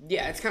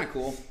 Yeah, it's kind of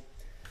cool.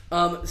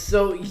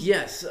 So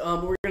yes,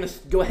 we're gonna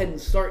go ahead and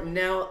start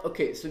now.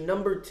 Okay, so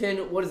number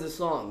 10. What is the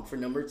song for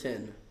number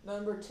 10?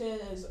 Number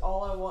 10 is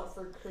All I Want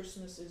for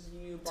Christmas Is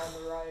You by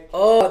Mariah Carey.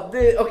 Oh,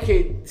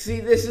 okay. See,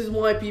 this is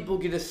why people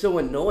get us so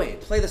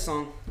annoyed. Play the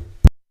song.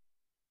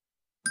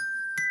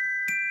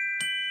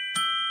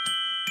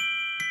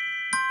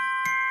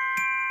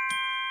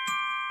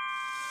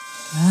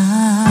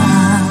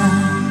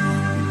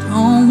 I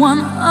don't want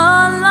a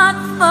lot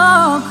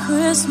for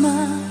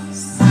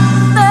Christmas.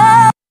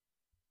 I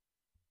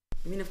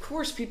mean, of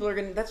course, people are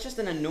gonna. That's just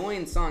an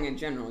annoying song in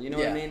general. You know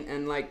what I Yeah. mean?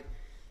 And like,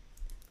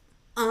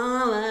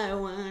 all I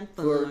want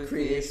for For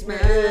Christmas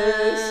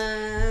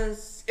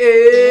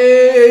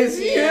Is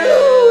you.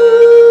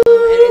 and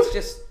it's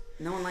just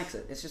no one likes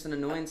it. It's just an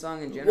annoying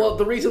song in general. Well,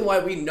 the reason why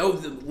we know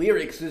the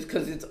lyrics is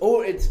because it's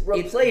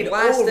replayed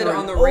blasted over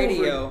on the and over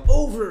radio. and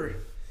over.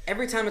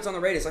 Every time it's on the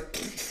radio, it's like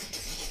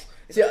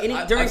See, during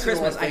I've seen a lot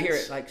Christmas, of I hear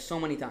things. it like so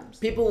many times.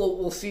 People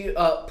will see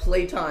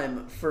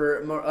playtime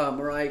for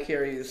Mariah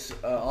Carey's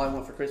 "All I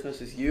Want for Christmas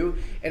Is You,"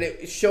 and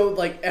it showed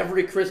like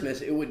every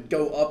Christmas it would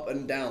go up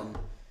and down.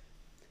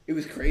 It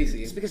was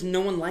crazy. It's because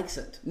no one likes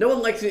it. No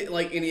one likes it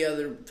like any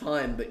other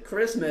time, but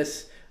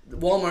Christmas,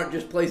 Walmart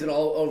just plays it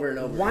all over and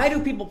over. Why do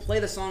people play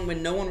the song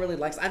when no one really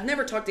likes it? I've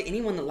never talked to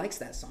anyone that likes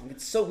that song.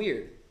 It's so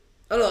weird.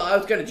 I don't know. I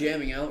was kind of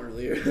jamming out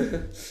earlier.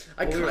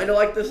 I kind of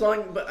like the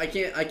song, but I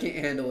can't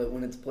handle it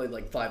when it's played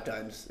like 5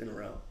 times in a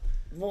row.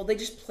 Well, they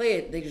just play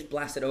it. They just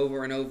blast it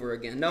over and over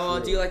again. Noah,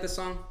 True. do you like the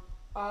song?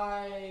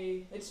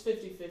 It's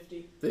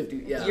 50-50.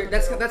 50, yeah.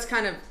 That's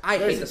kind of. I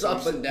There's hate the its song,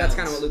 ups but and that's downs.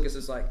 kind of what Lucas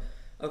is like.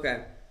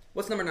 Okay,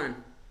 what's number 9?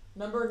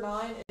 Number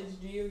 9 is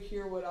Do You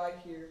Hear What I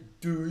Hear?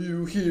 Do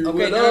you hear Okay,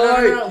 what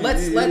no. I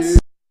Let's hear?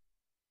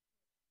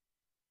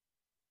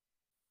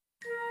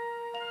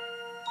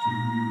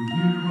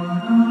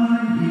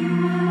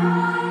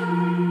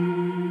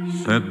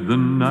 Said the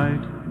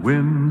night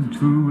wind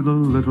to the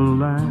little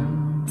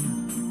lamb,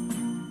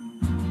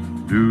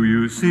 do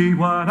you see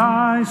what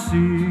I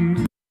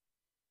see?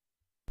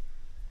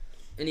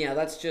 And yeah,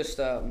 that's just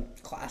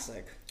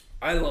classic.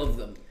 I love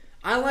them.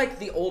 I like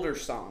the older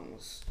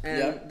songs, and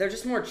Yeah. they're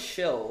just more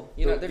chill.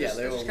 You know, they're Yeah, just,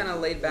 they're kind of more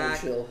laid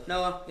back. chill.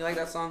 Noah, you like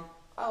that song?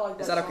 I like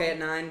that Is that song. okay at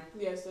 9?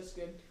 Yes, that's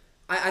good.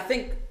 I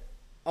think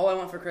All I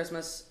Want for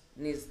Christmas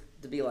needs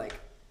to be like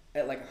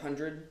at like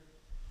 100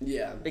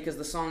 Yeah. because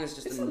the song is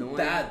just It's annoying. not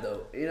bad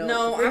though. You know,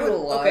 No, think I would. of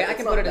a lot, Okay, I it's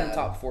can not put it in bad. the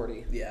top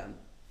 40. Yeah.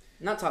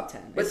 Not top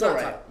 10. But It's it's not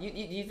alright. top.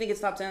 You think it's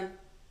top 10?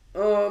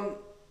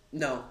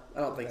 No,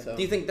 I don't think so.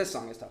 Do you think this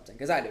song is top 10?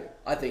 Because I do.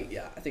 I think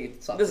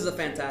it's top This is a 10.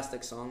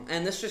 fantastic song,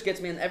 and this just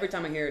gets me. And every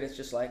time I hear it, it's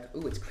just like,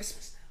 ooh, it's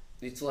Christmas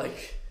now. It's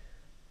like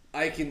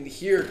I can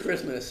hear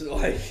Christmas.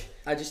 Like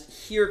I just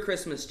hear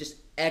Christmas just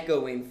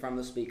echoing from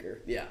the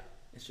speaker. yeah,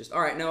 It's just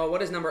all right. Noah,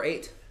 what is number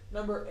 8?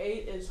 Number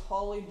 8 is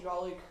Holly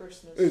Jolly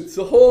Christmas. it's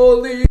a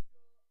holy.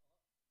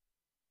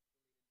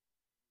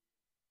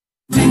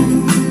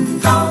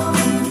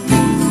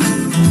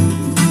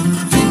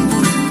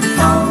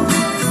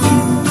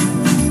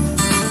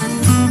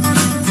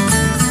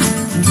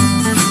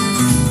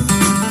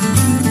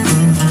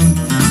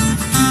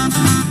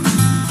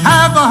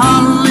 Have a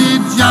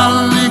holly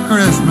jolly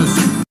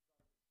Christmas.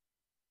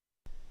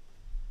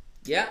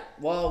 Yeah.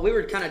 Well, we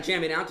were kind of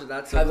jamming out to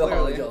that, so Have a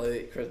clearly, holly jolly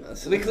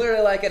Christmas. we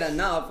clearly like it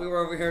enough. We were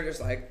over here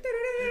just like.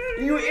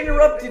 You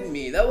interrupted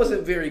me. That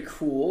wasn't very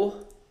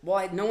cool.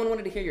 Well, no one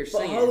wanted to hear your But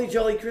singing. Holly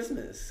Jolly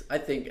Christmas. I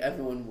think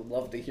everyone would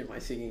love to hear my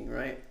singing,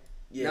 right?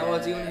 Yeah.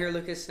 Noah, do you want to hear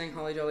Lucas sing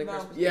Holly Jolly No.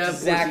 Christmas? Yeah,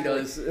 exactly. of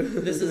course he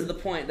does. This is the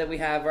point that we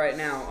have right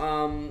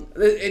now.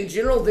 In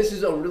general, this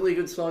is a really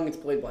good song. It's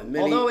played by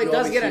many. Although it You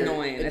does always get hear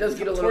annoying. It does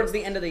get a little Towards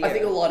the end of the I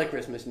think a year. lot of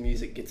Christmas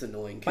music gets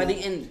annoying. by the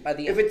end.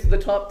 If it's the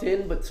top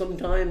 10, but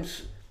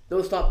sometimes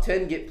those top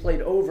 10 get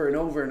played over and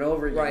over and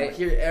over again. Right. You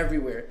hear it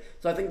everywhere.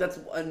 So I think that's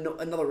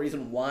another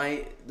reason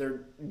why they're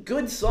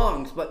good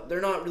songs, but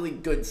they're not really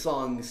good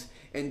songs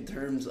in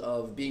terms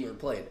of being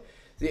replayed.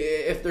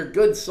 If they're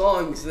good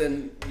songs,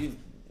 then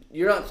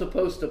you're not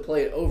supposed to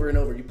play it over and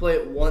over. You play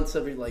it once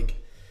every, like,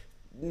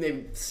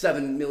 maybe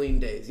 7 million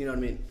days. You know what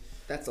I mean?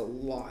 That's a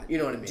lot. You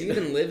know what I mean? Do you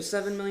even live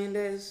 7 million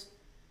days?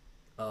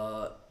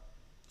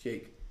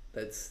 Jake,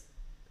 that's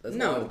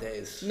No. a lot of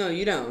days. No,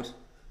 you don't.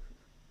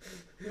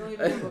 You don't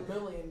even live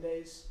 1,000,000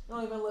 days. You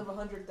don't even live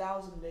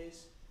 100,000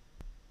 days.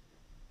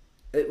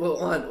 Well,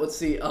 let's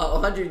see.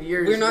 100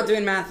 years. We're not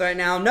doing math right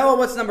now. Noah,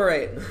 what's number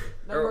 8?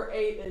 Number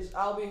 8 is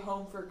I'll Be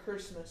Home for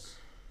Christmas.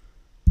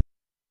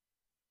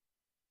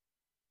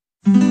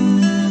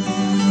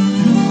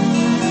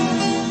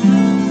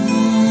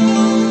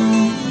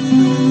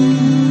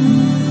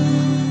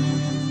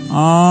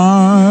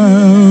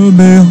 I'll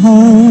be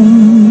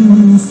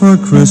home for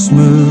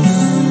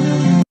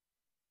Christmas.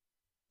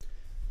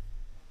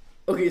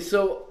 Okay,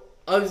 so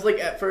I was like,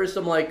 at first,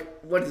 I'm like,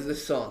 what is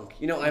this song?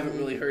 You know, I haven't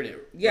really heard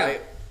it. Yeah.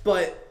 Right?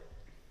 But,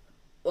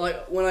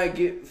 like, when I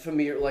get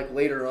familiar, like,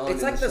 later on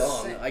It's in like the the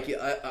song, same-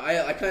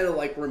 I kind of,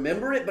 like,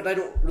 remember it, but I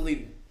don't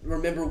really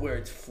remember where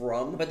it's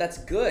from. But that's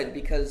good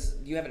because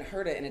you haven't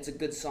heard it and it's a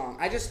good song.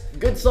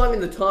 Good song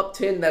in the top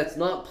 10 that's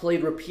not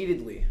played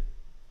repeatedly.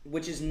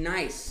 Which is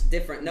nice,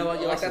 different. Noah,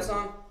 you like that Awesome.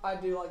 song? I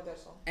do like that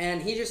song.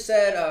 And he just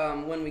said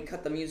when we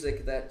cut the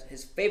music that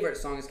his favorite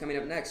song is coming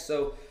up next.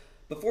 So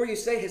before you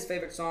say his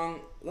favorite song,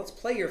 let's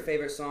play your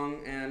favorite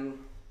song and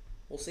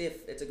we'll see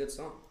if it's a good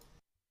song.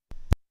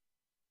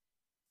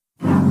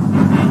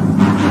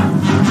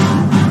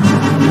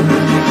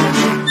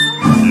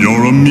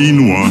 You're a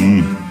mean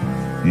one,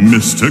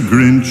 Mr.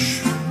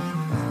 Grinch.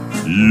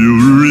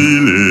 You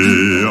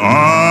really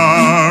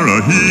are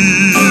a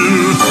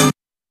heel.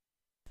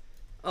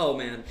 Oh,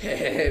 man.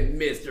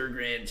 Mr.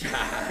 Grinch.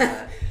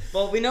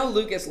 Well, we know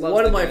Lucas loves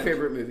One of The my Grinch.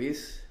 favorite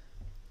movies.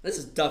 This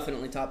is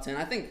definitely top 10.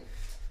 I think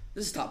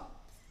this is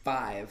top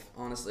 5,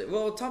 honestly.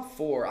 Well, top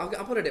 4. I'll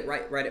put it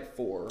right at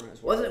 4.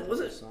 As well. Was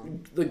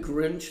it The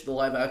Grinch, the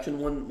live action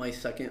one, my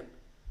second?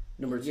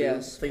 Number 2?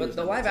 Yes, I think it but was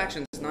the number live 2.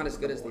 action is not as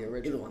good as the Either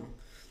original. one.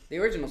 The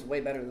original's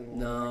way better than the live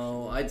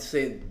No, I'd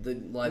say the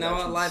live action.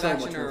 action. No, live so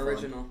action much or more fun.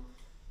 original?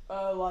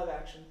 Live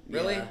action.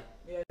 Really? Yeah.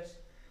 Yes.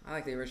 I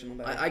like the original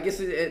better. I guess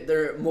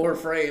there are more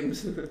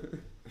frames.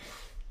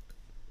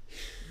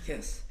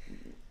 Yes.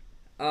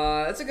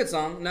 That's a good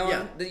song.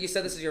 Noah, Yeah. you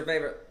said this is your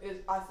favorite.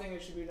 I think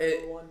it should be number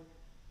It- 1.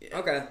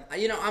 Okay.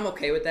 You know, I'm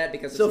okay with that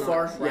because it's So not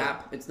far,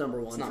 crap. yeah, it's number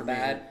 1. It's not for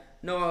bad. Me.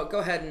 Noah, go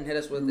ahead and hit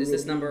us with, is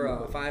this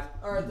number 5?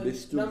 Alright, the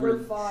Mr. number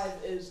Grinch. 5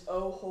 is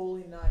Oh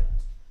Holy Night.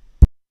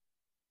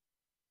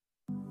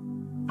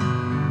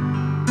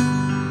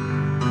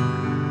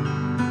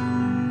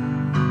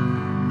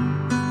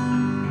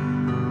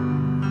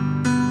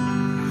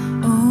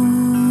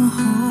 Oh,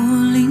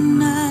 holy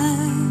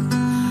night,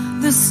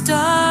 the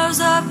stars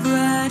are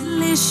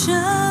brightly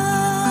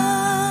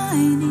shining.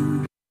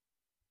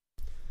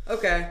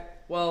 Okay.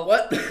 Well,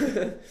 What?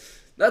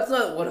 That's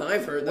not what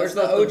I've heard. That's Where's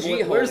the not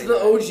OG vo- Where's the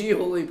holy OG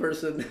holy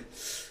person?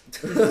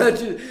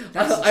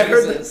 That's I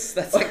heard Jesus.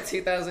 That's like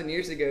 2,000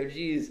 years ago.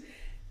 Jeez.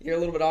 You're a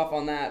little bit off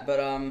on that. But,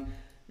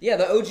 yeah,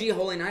 the OG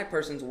Holy Night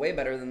person's way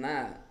better than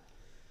that.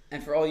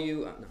 And for all you...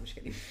 no, I'm just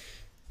kidding.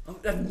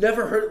 I've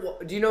never heard.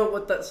 Do you know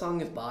what that song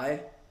is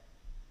by?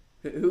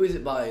 Who is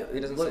it by?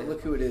 It doesn't look, say.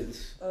 look who it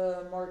is.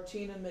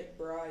 Martina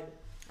McBride.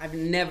 I've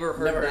never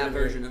heard Never that heard of it.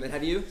 version of it.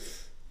 Have you?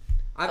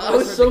 I've I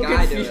always was heard so the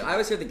guy do confused. it. I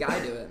always heard the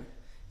guy do it.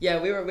 Yeah,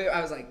 we were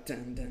I was like,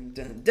 dun, dun,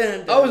 dun,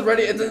 dun, I was dun,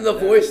 ready, dun, and then dun, the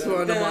dun, voice dun,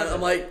 one. dun. I'm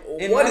like,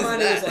 In what my is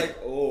mind, that? it was like,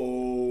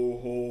 oh,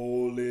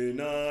 holy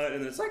night.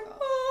 And it's like,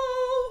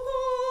 oh,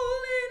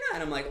 holy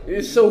night. I'm like, It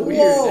was so weird.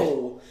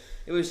 whoa.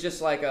 It was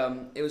just like,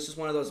 it was just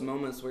one of those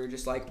moments where you're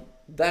just like,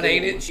 That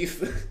ain't boom. it,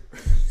 Chief.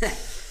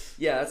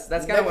 Yeah,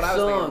 that's kind of what I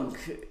was song.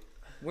 thinking.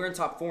 We're in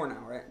top 4 now,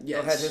 right? Yes.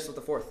 Go ahead, hit us with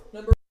the 4th.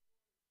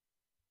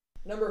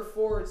 Number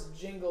 4 is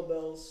Jingle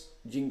Bells.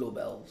 Jingle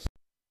Bells.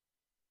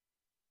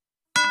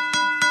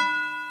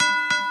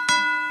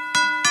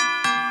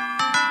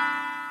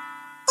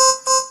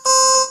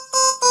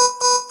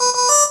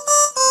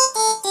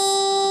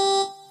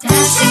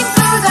 Dashing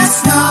through the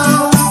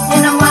snow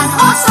in a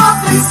one-horse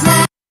open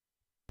sleigh.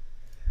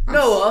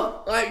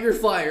 Noah, you're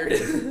fired.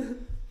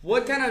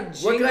 What kind of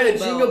jingle What kind of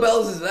bells? jingle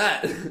bells is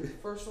that?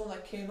 First one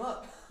that came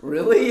up.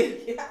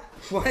 Really? Yeah.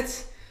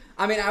 What?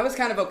 I mean, I was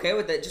kind of okay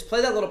with it. Just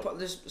play that little part.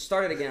 Just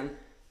start it again.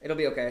 It'll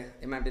be okay.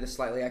 It might be the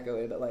slightly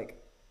echoey, but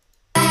like.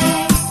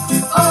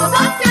 O'er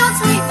the fields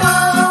we go,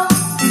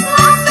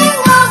 laughing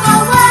all the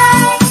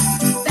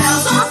way.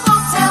 Bells on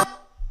bobtail.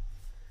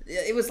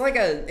 It was like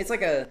it's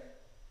like a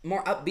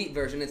more upbeat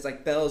version. It's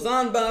like bells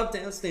on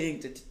bobtail sting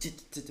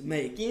to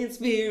making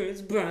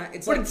spirits bright.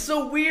 It's But like it's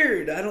so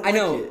weird. I don't. I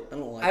know. Like it. I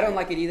don't like. I don't it.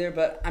 like it either.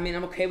 But I mean,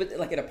 I'm okay with it.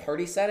 Like at a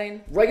party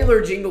setting.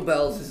 Regular Jingle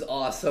Bells is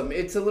awesome.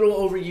 It's a little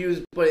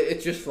overused, but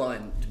it's just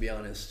fun, to be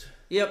honest.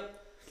 Yep.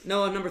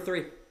 Noah, number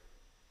 3.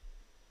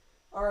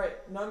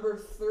 Alright, number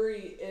 3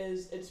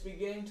 is It's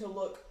Beginning to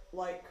Look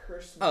Like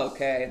Christmas.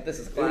 Okay, this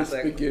is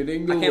classic.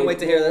 beginning I to can't wait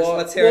to hear look this. a lot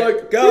Let's hear it.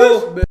 like Go!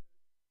 Christmas.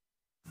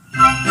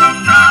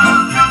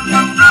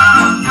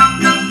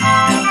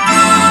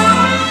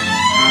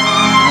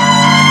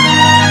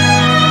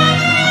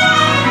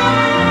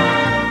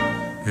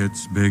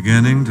 It's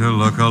beginning to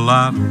look a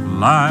lot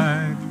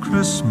like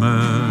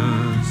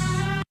Christmas.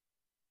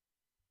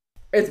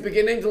 It's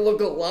beginning to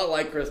look a lot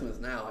like Christmas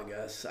now, I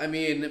guess. I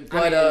mean,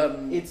 but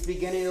it's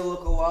beginning to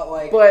look a lot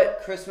like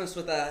but- Christmas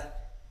with a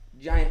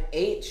giant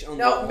H on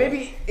the now wall.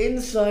 maybe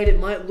inside it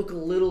might look a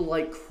little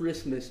like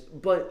Christmas,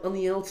 but on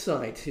the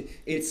outside,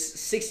 It's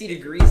 60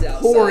 degrees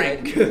outside.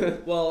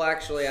 pouring. Well,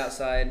 actually,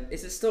 outside.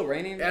 Is it still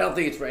raining? I don't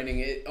think it's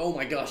raining. Oh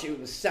my gosh, it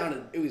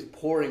was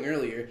pouring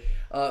earlier.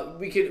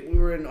 We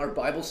were in our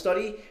Bible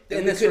study and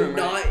In we this could room,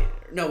 not. right?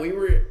 No, we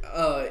were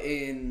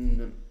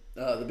in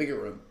the bigger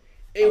room.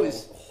 It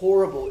was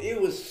horrible. It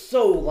was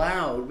so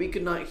loud. We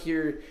could not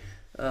hear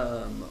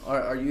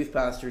our youth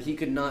pastor. He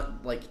could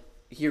not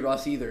hear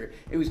us either.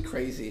 It was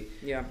crazy.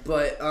 Yeah.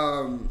 But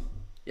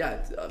yeah,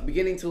 it's,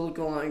 beginning to look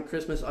like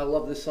Christmas. I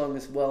love this song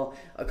as well.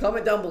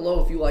 Comment down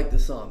below if you like the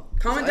song.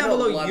 Comment I down know a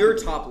below lot of your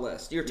people- top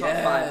list, your top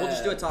Yeah. 5. We'll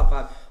just do a top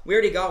 5. We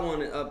already got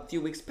one a few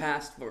weeks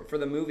past for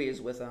the movies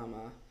with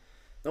No,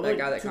 that like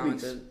guy that 2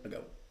 weeks commented.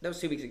 ago. That was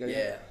 2 weeks ago.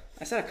 Yeah.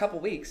 I said a couple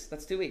weeks.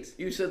 That's 2 weeks.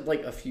 You said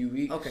like a few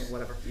weeks. Okay,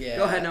 whatever. Yeah.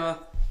 Go ahead, Noah.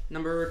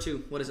 Number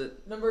 2. What is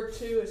it? Number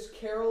 2 is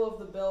Carol of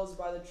the Bells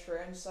by the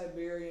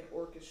Trans-Siberian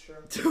Orchestra.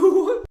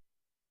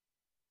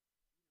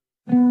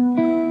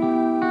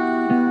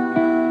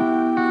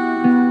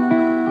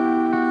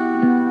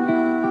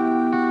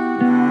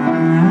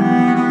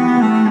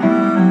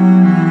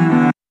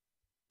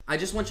 I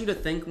just want you to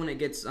think when it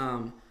gets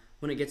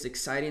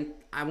exciting.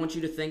 I want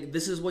you to think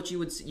this is what you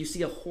would see. You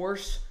see a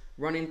horse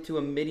running to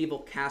a medieval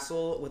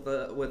castle with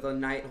a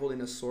knight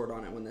holding a sword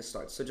on it when this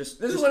starts. So just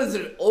This one is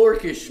an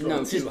orchestra.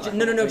 no, too. just I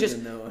no. don't Just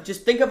even know.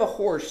 just think of a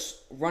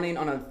horse running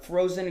on a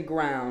frozen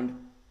ground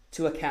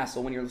to a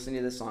castle when you're listening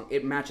to this song.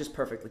 It matches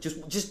perfectly.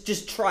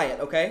 Just try it,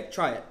 okay?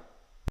 Try it.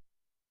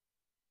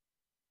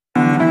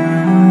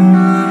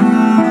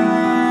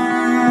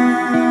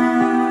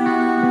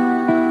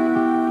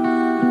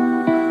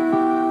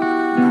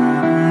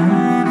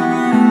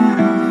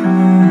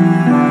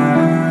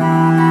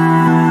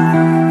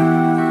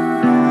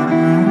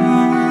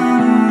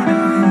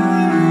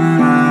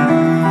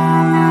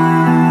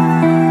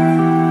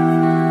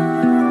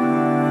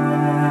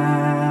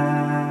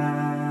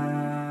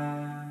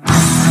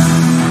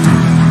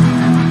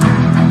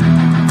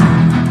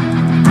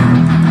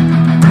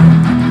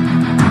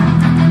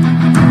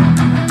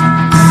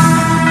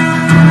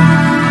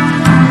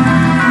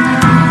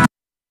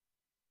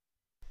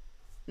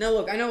 Now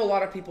look, I know a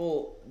lot of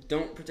people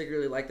don't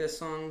particularly like this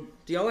song.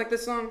 Do y'all like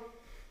this song?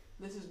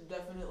 This is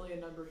definitely a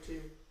number 2.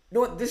 You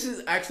know what? This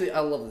is actually I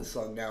love this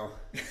song now.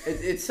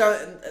 It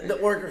the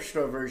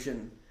orchestra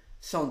version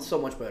sounds so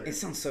much better. It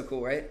sounds so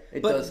cool, right?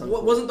 It but does sound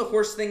cool. Wasn't the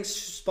horse thing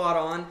spot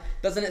on?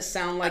 Doesn't it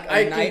sound like a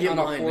I can knight get on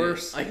a behind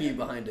horse it. I can get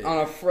behind it. on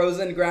a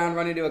frozen ground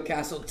running to a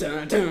castle?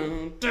 Dun,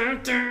 dun,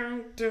 dun,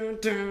 dun, dun,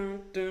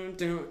 dun, dun,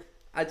 dun.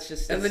 It's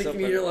just And then so you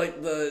can hear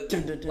like the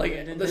Dun, dun, dun, like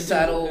dun, the dun,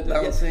 saddle dun, dun,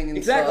 dun. bouncing and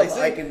exactly. stuff.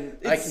 See?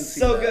 I can see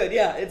so that. good.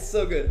 Yeah, it's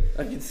so good.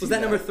 I can see Was that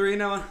number that. 3,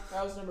 Noah?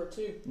 That was number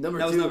 2. Number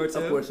That was two? number 2?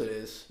 Of course it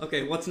is.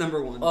 Okay, what's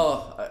number 1?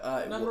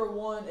 Oh, Number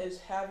 1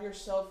 is Have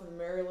Yourself a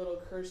Merry Little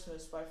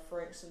Christmas by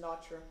Frank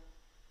Sinatra.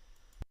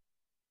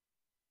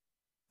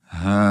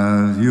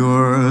 Have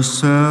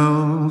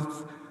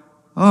yourself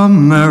a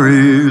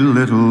merry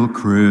little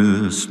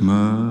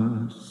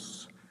Christmas.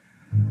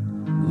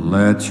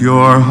 Let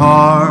your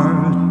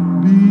heart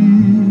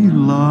be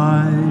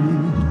light.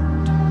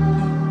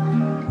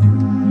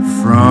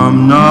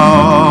 From now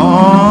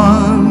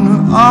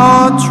on,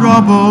 our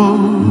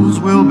troubles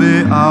will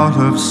be out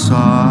of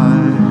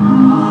sight.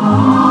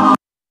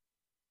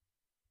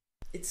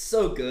 It's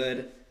so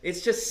good.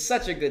 It's just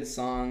such a good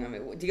song. I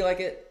mean, do you like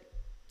it?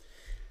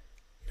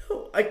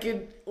 I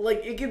could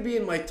it could be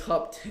in my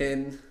top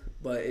 10,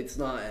 but it's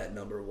not at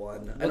number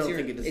 1. I don't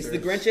think it deserves. Is the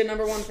Grinch at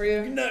number 1 for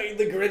you? No,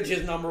 the Grinch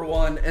is number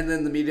 1, and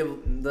then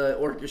the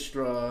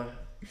orchestra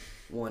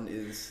one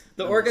is.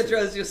 The number orchestra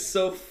 2. is just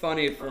so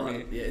funny for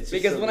me. Yeah, it's just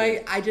because so when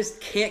good. I just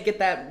can't get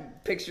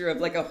that picture of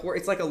like a horse.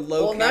 It's like a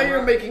low. Well, now camera.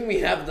 you're making me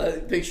have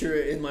the picture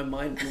in my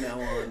mind from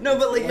now on. No,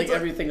 but like, like it's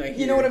everything I hear.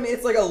 You know what I mean?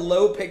 It's like a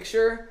low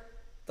picture.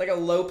 It's like a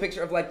low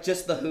picture of like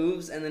just the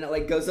hooves, and then it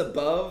like goes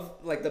above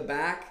like the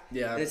back.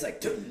 Yeah. And it's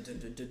like. Dun, dun,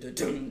 dun, dun, dun,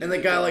 dun, And the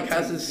guy like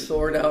has his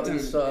sword out and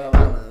stuff.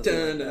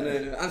 Dun, dun, dun,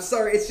 dun. I'm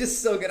sorry, it's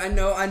just so good. I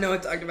know I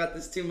talked about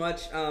this too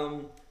much.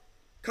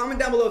 Comment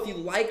down below if you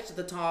liked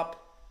the top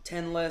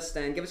 10 list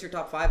and give us your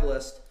top 5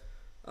 list.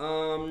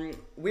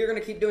 We're gonna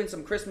keep doing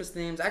some Christmas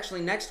themes.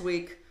 Actually, next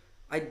week,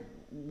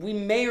 we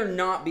may or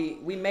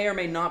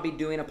may not be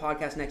doing a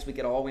podcast next week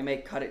at all. We may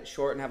cut it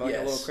short and have like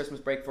a little Christmas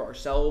break for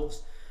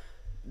ourselves.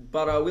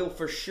 But we'll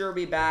for sure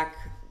be back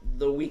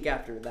the week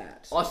after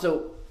that.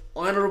 Also,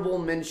 honorable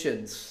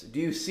mentions. Do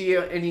you see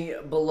any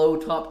below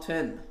top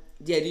 10?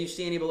 Yeah, do you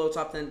see any below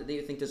top 10 that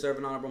you think deserve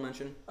an honorable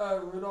mention?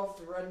 Rudolph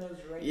the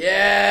Red-Nosed Reindeer.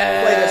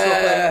 Yeah. Play this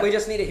real quick. We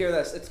just need to hear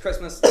this. It's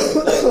Christmas.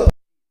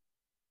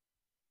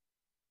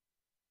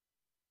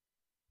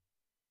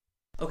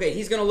 Okay,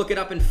 he's gonna look it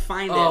up and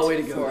find it way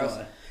to go, for us.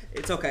 Noah.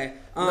 It's okay.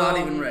 Not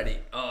even ready.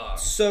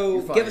 So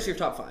You're fine. give us your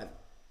top 5.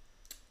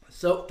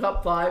 So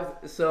top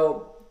 5.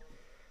 So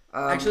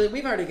Actually,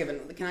 we've already given.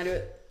 Can I do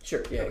it?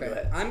 sure. Yeah. Okay. Go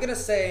ahead. I'm gonna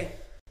say,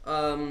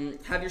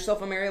 "Have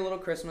Yourself a Merry Little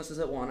Christmas" is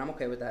at 1. I'm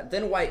okay with that.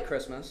 Then White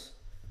Christmas.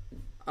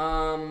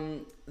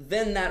 Then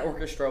That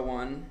Orchestra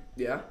 1.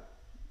 Yeah.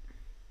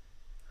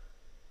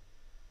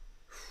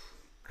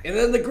 And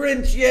then the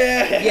Grinch.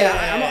 Yeah.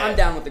 Yeah, I'm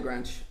down with the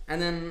Grinch.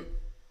 And then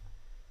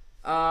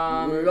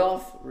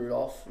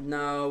Rudolph.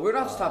 no,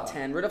 Rudolph's top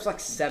 10. Rudolph's like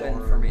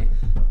 7 for me.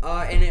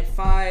 And at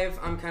 5,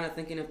 I'm kind of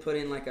thinking of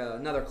putting like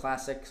another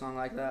classic song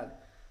like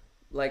that,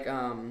 like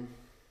the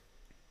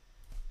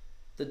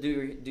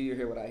Do You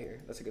Hear What I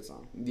Hear? That's a good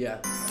song. Yeah.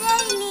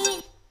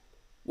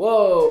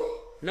 Whoa.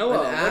 Noah,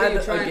 what are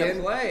you trying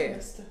to play?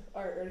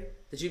 Alright, ready?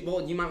 Did you?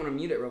 Well, you might want to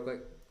mute it real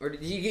quick. Or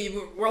did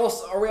you?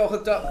 Are we all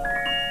hooked up?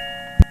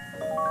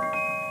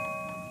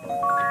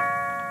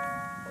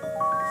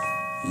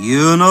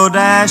 You know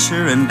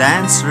Dasher and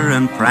Dancer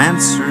and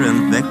Prancer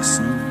and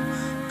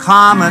Vixen,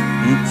 Comet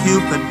and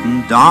Cupid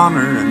and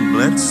Donner and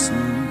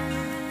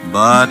Blitzen.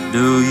 But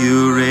do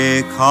you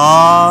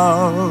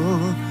recall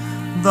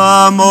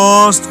the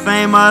most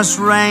famous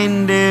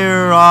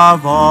reindeer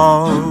of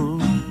all?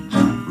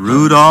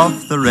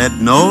 Rudolph the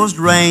Red-Nosed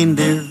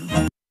Reindeer.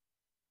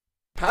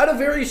 Had a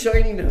very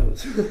shiny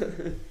nose.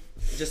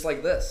 Just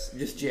like this.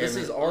 Just jam This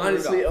it. is our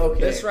Honestly, Rudolph.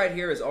 okay. This right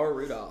here is our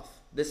Rudolph.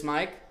 This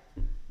mic.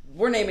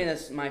 We're naming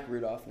this Mike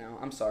Rudolph now.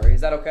 I'm sorry. Is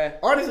that okay?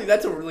 Honestly,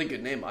 that's a really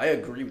good name. I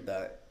agree with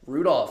that.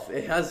 Rudolph.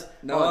 It has.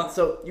 Noah?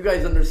 So you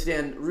guys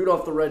understand,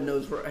 Rudolph the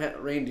Red-Nosed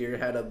Reindeer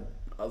had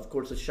of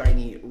course, a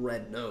shiny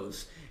red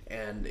nose,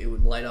 and it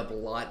would light up a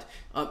lot.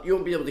 You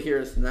won't be able to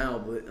hear us now,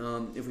 but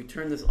if we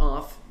turn this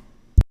off,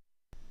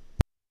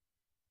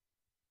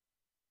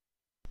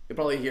 you'll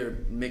probably hear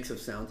a mix of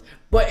sounds.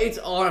 But it's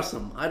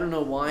awesome. I don't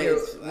know why. Here,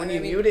 When I you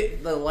mean- mute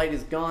it, the light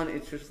is gone.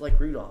 It's just like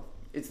Rudolph.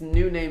 Its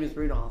new name is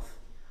Rudolph.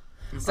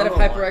 Instead of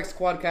I don't know HyperX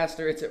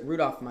Quadcaster, it's at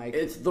Rudolph Mike.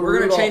 It's the We're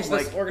Rudolph gonna change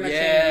this. mic. We're gonna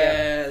change.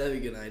 Yeah,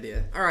 that'd be a good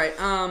idea. All right.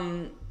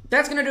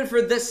 That's gonna do it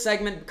for this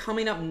segment.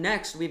 Coming up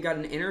next, we've got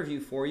an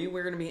interview for you.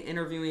 We're gonna be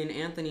interviewing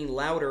Anthony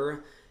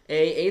Lauder,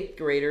 a 8th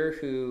grader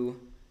who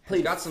has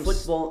Played got some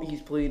football.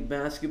 He's played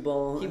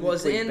basketball. He he's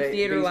was played in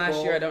theater last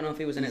baseball. year. I don't know if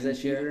he was in it He's in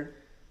this year. theater.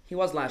 He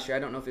was last year. I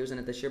don't know if he was in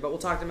it this year, but we'll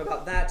talk to him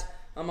about that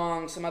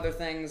among some other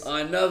things.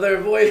 Another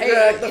voice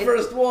crack, the it-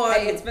 first one.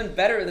 Hey, it's been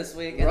better this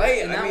week, and,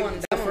 Right, And I that mean, one,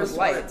 it's that the one was first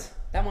light. one.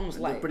 That one was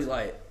They're light. pretty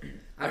light.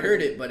 I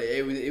heard it, but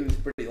it was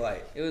pretty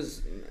light. It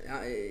was,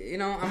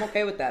 I'm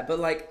okay with that. But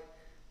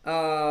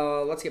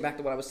let's get back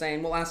to what I was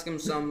saying. We'll ask him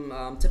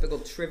some typical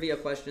trivia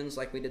questions,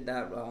 like we did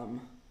that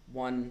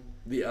one.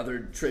 The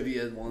other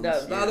trivia ones.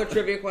 The other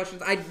trivia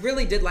questions. I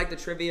really did like the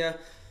trivia.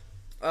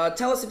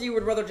 Tell us if you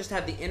would rather just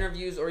have the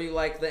interviews or you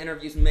like the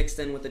interviews mixed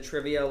in with the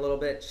trivia a little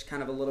bit, just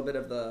kind of a little bit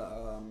of the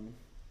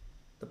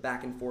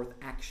back and forth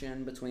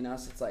action between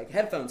us. It's like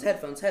headphones,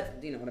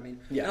 you know what I mean?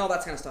 Yeah. And all that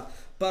kind of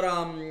stuff. But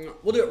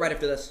we'll do it right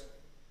after this.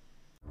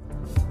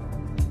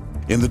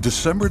 In the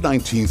December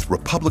 19th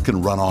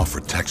Republican runoff for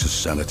Texas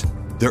Senate,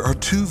 there are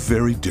two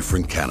very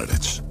different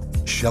candidates.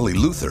 Shelley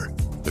Luther,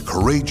 the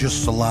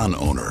courageous salon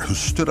owner who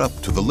stood up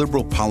to the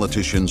liberal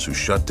politicians who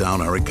shut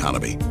down our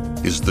economy,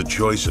 is the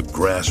choice of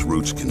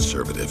grassroots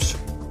conservatives.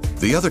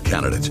 The other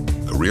candidate,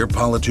 career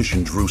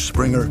politician Drew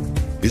Springer,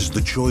 is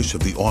the choice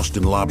of the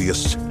Austin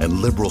lobbyists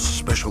and liberal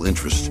special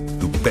interests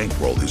who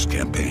bankroll his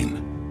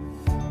campaign.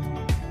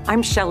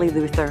 I'm Shelley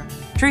Luther.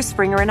 Drew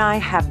Springer and I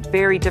have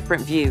very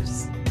different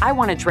views. I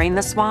want to drain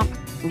the swamp,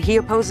 and he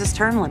opposes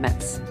term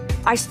limits.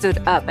 I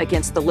stood up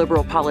against the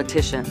liberal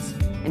politicians,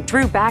 and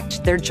Drew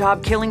backed their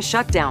job-killing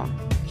shutdown.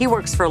 He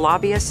works for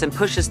lobbyists and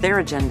pushes their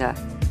agenda.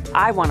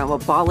 I want to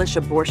abolish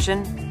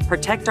abortion,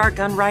 protect our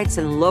gun rights,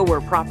 and lower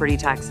property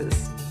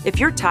taxes. If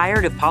you're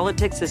tired of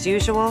politics as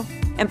usual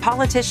and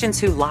politicians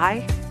who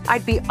lie,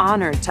 I'd be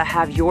honored to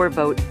have your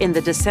vote in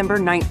the December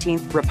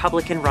 19th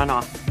Republican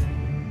runoff.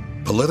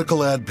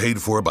 Political ad paid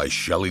for by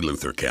Shelley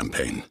Luther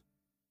campaign.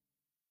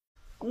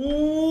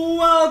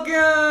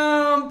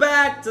 Welcome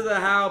back to the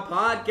How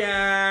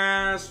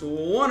Podcast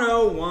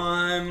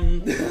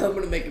 101. I'm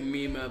gonna make a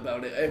meme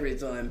about it every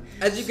time.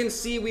 As you can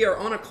see, we are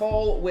on a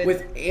call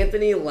with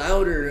Anthony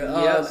Lauder.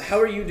 Yes. How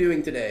are you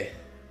doing today?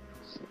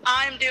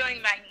 I'm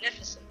doing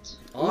magnificent.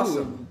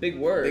 Awesome. Ooh, big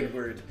word. Big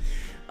word.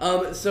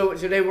 So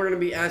today we're going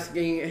to be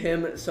asking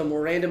him some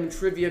random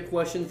trivia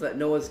questions that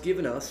Noah's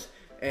given us,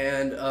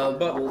 and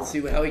we'll see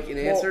how he can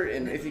answer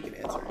and if he can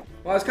answer.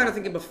 Well, I was kind of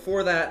thinking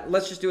before that,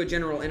 let's just do a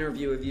general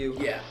interview of you.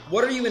 Yeah.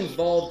 What are you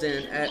involved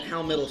in at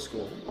How Middle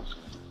School?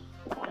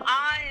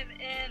 I'm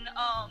in,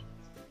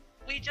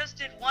 we just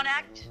did one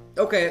act.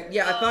 Okay,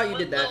 yeah, I thought you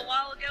did A that. little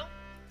while ago.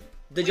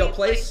 Did y'all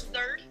place? placed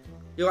third.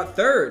 You got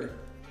third.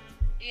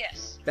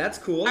 Yes. That's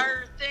cool.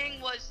 Our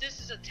thing was, this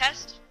is a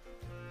test.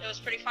 It was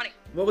pretty funny.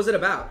 What was it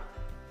about?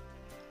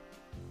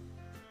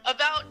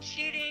 about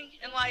cheating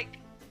and like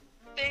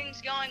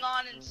things going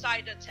on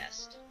inside the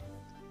test.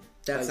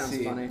 That sounds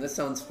funny. That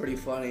sounds pretty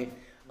funny.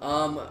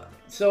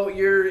 So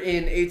you're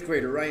in 8th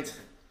grade, right?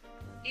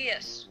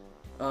 Yes.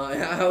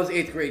 How's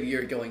 8th grade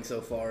year going so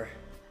far?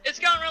 It's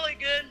going really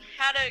good.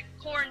 Had a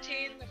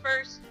quarantine the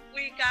first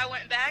week I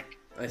went back.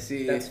 I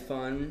see. That's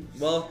fun.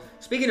 Well,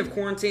 speaking of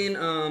quarantine,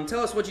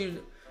 tell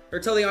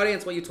the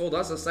audience what you told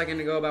us a second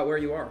ago about where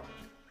you are.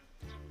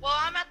 Well,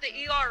 I'm at the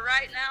ER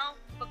right now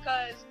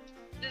because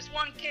this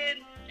one kid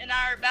in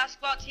our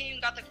basketball team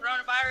got the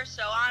coronavirus,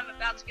 so I'm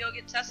about to go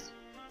get tested.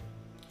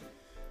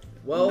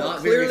 Well,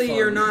 Not very clearly fun.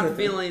 you're not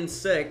feeling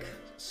sick,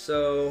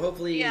 so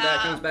hopefully that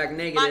comes back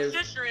negative. My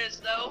sister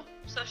is though,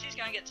 so she's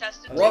gonna get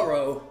tested.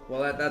 Ruh-roh.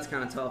 Well, that's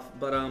kind of tough,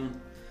 but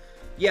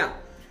yeah.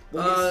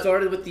 We'll get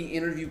started with the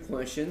interview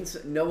questions.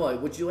 Noah,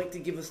 would you like to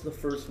give us the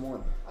first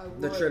one?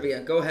 The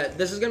trivia. Go ahead.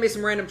 This is gonna be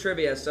some random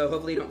trivia, so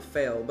hopefully you don't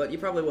fail, but you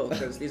probably will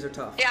because these are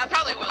tough. Yeah, I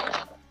probably will.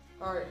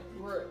 Alright,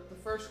 the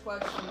first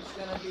question is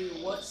going to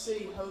be, what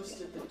city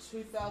hosted the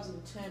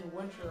 2010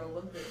 Winter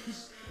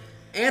Olympics?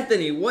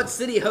 Anthony, what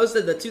city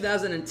hosted the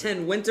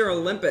 2010 Winter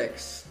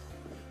Olympics?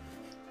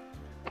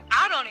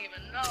 I don't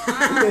even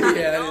know.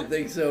 Yeah, I didn't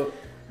think so.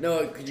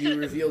 Noah, could you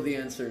reveal the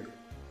answer?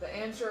 The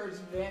answer is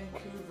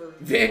Vancouver.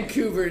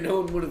 Vancouver.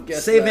 No one would have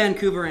guessed Say that.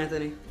 Vancouver,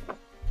 Anthony.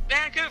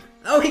 Vancouver.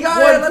 Oh, he got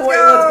 1 it. Let's point,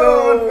 go. let's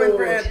go. 1 point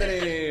for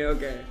Anthony.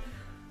 Okay.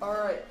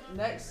 Alright,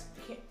 next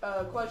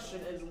question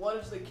is, what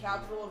is the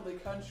capital of the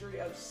country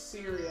of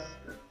Syria?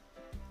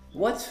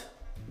 What?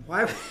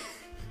 Why?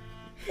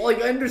 Well,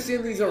 like, I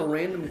understand these are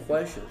random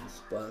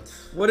questions, but...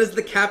 What is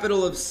the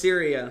capital of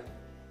Syria?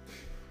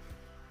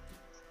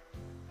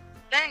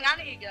 Dang,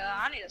 I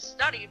need to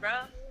study, bro.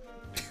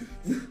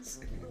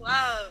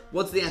 Wow.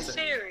 What's the answer?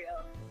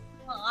 Syria.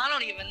 Oh, I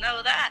don't even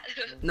know that.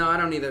 No, I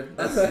don't either.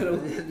 That's,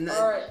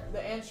 Alright,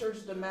 the answer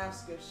is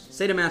Damascus.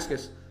 Say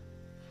Damascus.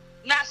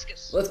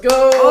 Damascus. Let's go!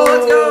 Oh,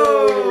 let's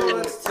go!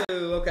 That's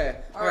 2.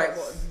 Okay. Alright,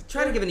 well,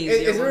 try to give an easy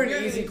Is there one.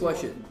 an easy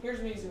question? Here's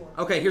an easy one.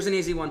 Okay, here's an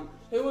easy one.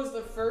 Who was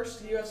the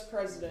first U.S.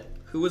 president?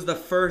 Who was the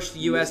first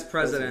U.S.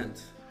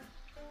 president?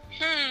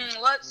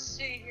 Let's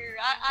see here.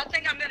 I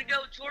think I'm gonna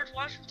go with George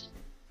Washington.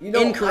 You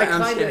know, Incorrect.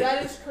 I'm kidding.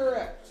 That is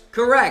correct.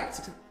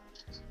 Correct.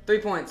 3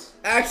 points.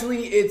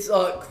 Actually, it's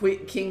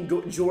King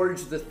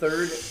George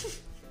III.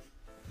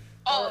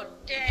 Oh,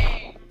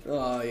 dang.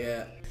 Oh,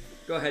 yeah.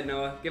 Go ahead,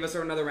 Noah. Give us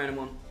another random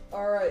one.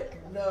 Alright,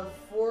 the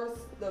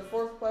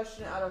fourth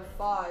question out of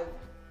 5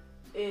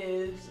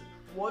 is,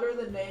 what are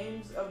the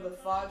names of the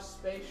 5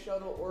 space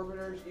shuttle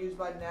orbiters used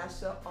by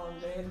NASA on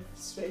manned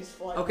space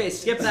flight? Okay,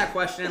 skip that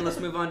question and let's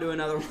move on to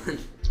another one.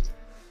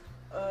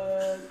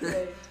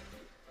 Okay.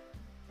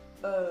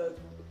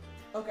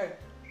 Okay.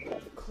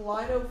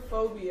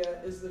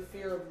 Clinophobia is the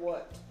fear of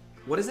what?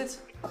 What is it?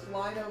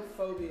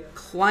 Clinophobia.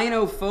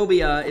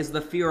 Clinophobia is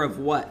the fear of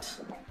what?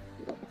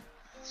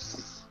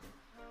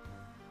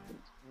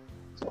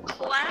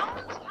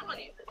 Clowns? I don't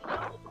even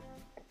know.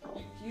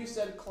 You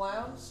said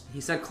clowns?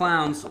 He said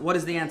clowns. What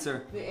is the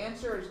answer? The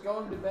answer is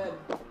going to bed.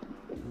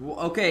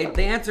 Okay,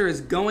 the answer is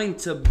going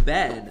to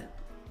bed.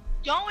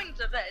 Going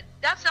to bed.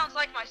 That sounds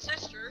like my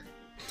sister.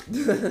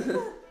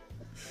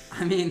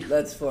 I mean,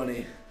 That's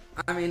funny.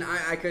 I mean,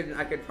 I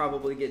could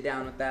probably get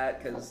down with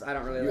that because I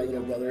don't really Your like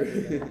little him.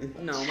 brother.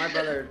 No,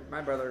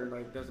 my brother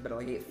like goes to bed at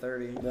like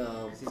 8:30.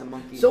 No. 'Cause he's a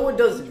monkey. So what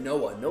does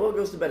Noah? Noah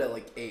goes to bed at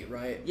like 8,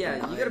 right? Yeah,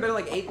 you go to bed at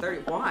like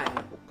 8:30. Why?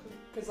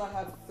 Because I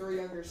have 3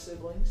 younger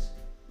siblings.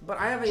 But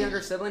I have a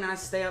younger sibling and I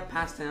stay up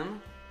past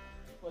him.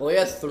 Well, he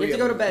has 3 You have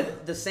to of go to them.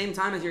 bed the same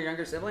time as your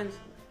younger siblings?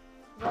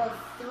 I have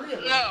 3 of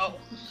them.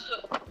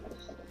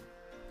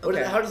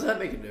 No. How does that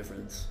make a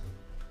difference?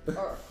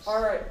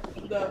 Alright,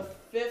 the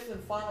 5th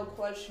and final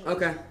question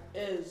Okay.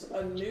 is,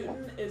 a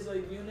Newton is a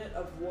unit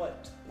of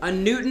what? A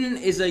Newton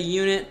is a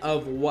unit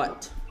of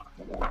what?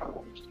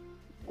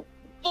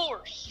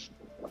 Force.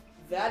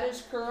 That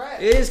is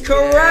correct. It is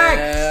correct!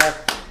 Yeah.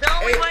 The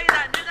only way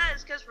that I knew that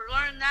is because we're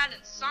learning that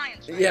in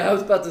science. Right Yeah, I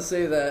was about to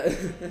say that.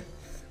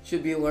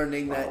 Should be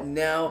learning that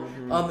now.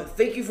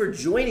 Thank you for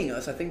joining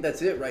us. I think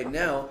that's it right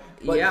now.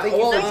 But Yeah, thank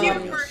you well, for Thank you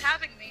joining for us.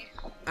 having me.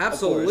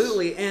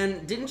 Absolutely.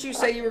 And didn't you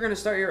say you were going to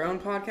start your own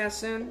podcast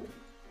soon?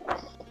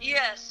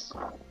 Yes.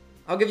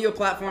 I'll give you a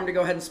platform to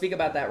go ahead and speak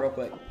about that real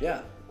quick.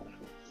 Yeah.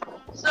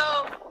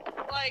 So,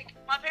 like,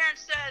 my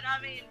parents said, I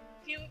mean,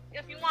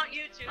 if you want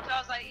YouTube, so I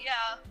was like,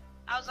 yeah.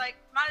 I was like,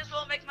 might as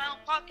well make my own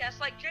podcast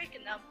like Jake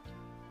and them.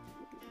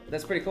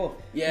 That's pretty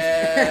cool.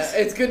 Yeah,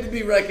 it's good to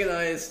be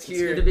recognized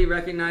here. It's good to be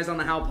recognized on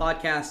the How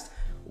Podcast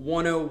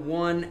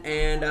 101,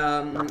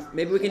 and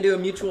maybe we can do a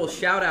mutual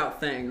shout out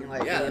thing.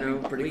 Like, Yeah, you that'd know,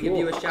 be pretty we cool. give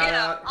you a shout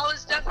Yeah, out. I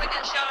was definitely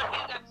going to shout out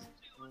you guys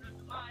too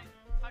on my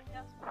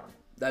podcast.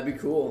 That'd be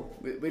cool.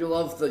 We'd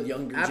love the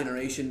younger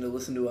generation to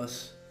listen to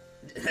us.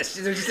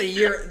 They're just a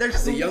year. They're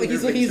just The younger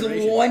he's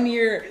generation. 1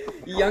 year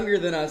younger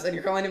than us, and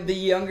you're calling him the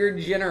younger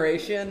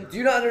generation. Do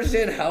you not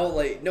understand how,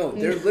 like, no,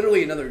 they're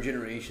literally another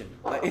generation.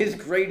 Like, his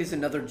grade is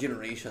another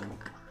generation.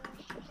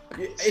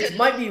 It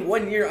might be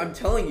 1 year. I'm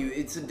telling you,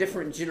 it's a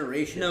different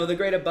generation. No, the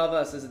grade above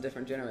us is a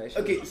different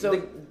generation. Okay, so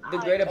the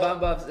grade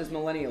above us is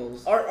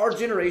millennials. our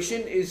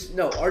generation is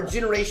our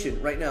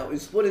generation right now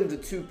is split into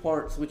two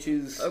parts, which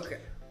is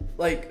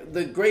like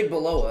the grade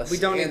below us. We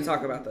don't need to and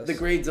talk about this. The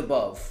grades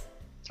above.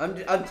 I'm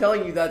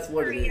telling you, that's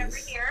what it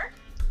is.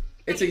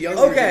 It's a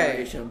younger Okay.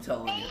 generation. I'm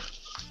telling you.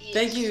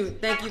 Thank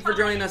you for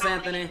joining us,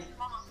 Anthony.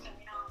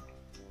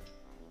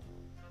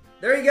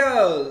 There he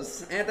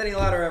goes, Anthony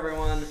Lauder,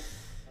 everyone.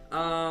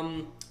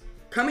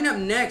 Coming up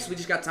next, we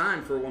just got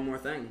time for one more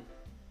thing.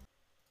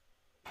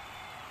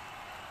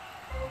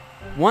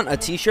 Want a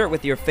t-shirt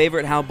with your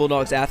favorite Hal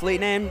Bulldogs athlete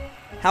name?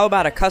 How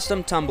about a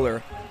custom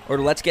tumbler? Or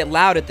let's get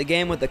loud at the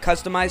game with a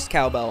customized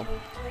cowbell.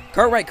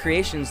 Cartwright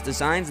Creations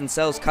designs and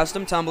sells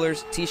custom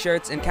tumblers,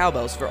 t-shirts, and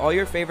cowbells for all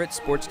your favorite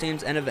sports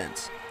teams and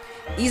events.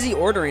 Easy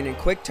ordering and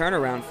quick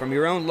turnaround from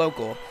your own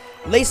local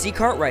Lacey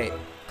Cartwright.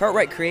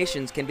 Cartwright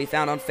Creations can be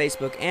found on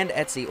Facebook and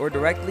Etsy or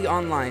directly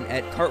online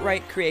at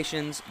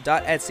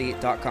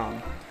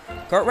cartwrightcreations.etsy.com.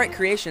 Cartwright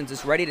Creations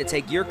is ready to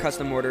take your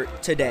custom order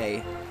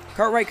today.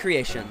 Cartwright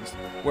Creations,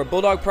 where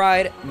Bulldog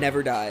pride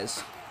never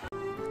dies.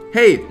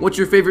 Hey, what's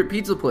your favorite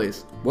pizza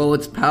place? Well,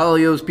 it's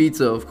Palio's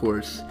Pizza, of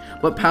course.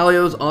 But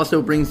Palio's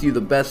also brings you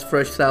the best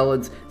fresh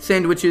salads,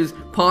 sandwiches,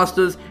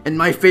 pastas, and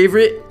my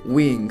favorite,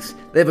 wings.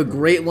 They have a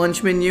great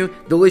lunch menu,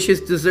 delicious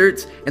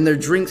desserts, and their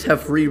drinks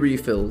have free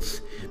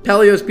refills.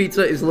 Palio's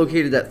Pizza is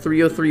located at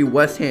 303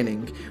 West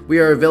Hanning. We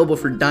are available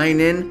for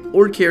dine-in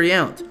or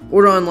carry-out.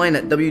 Order online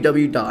at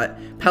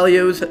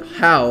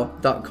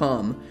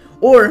www.palioshow.com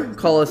or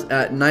call us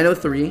at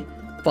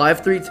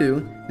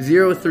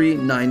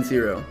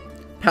 903-532-0390.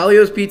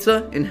 Palio's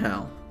Pizza in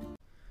Howe.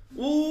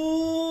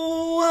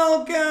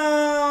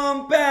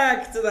 Welcome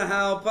back to the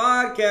How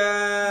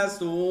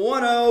Podcast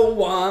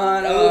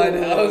 101.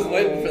 I was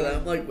waiting for that.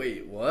 I'm like,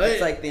 wait, what?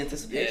 It's like the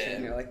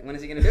anticipation. Yeah. You're like, when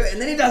is he going to do it?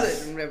 And then he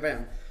does it. And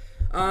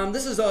bam.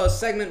 This is a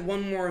segment,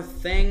 One More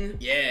Thing.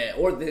 Yeah,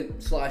 or the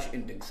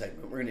 /ending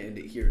segment. We're going to end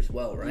it here as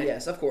well, right?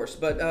 Yes, of course.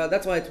 But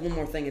that's why it's One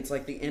More Thing. It's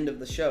like the end of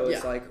the show.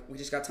 It's Yeah. like, we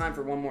just got time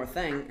for one more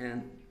thing,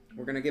 and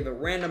we're going to give a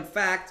random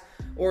fact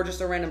or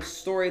just a random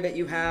story that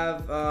you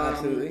have.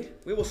 Absolutely.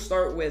 We will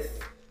start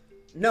with...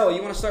 No,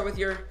 you want to start with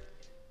your...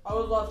 I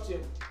would love to.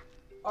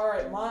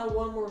 Alright, my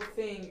one more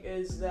thing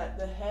is that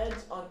the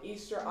heads on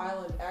Easter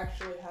Island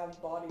actually have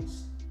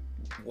bodies.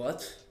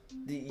 What?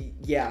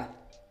 Yeah.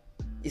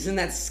 Isn't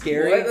that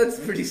scary? What? That's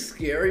pretty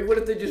scary. What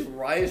if they just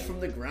rise from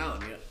the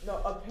ground? Yeah.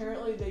 No,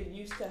 apparently they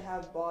used to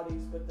have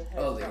bodies, but the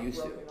heads got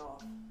broken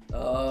off.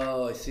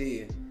 Oh, I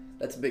see.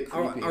 That's a bit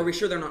creepy. Are we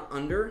sure they're not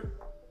under?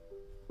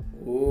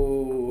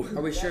 Ooh.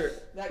 Are we sure?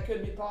 That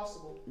could be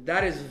possible.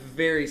 That is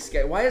very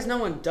scary. Why has no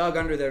one dug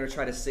under there to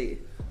try to see?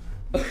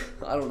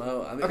 I don't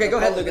know. I mean, Okay, go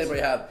ahead, probably Lucas.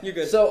 they have. You're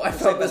good. So I We'll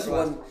found save this that for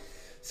last. one.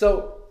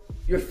 So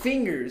your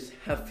fingers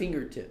have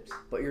fingertips,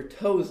 but your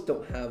toes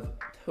don't have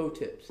toe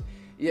tips.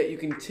 Yet you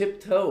can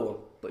tip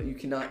toe, but you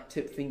cannot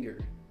tip finger.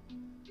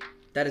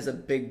 That is a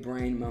big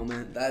brain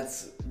moment.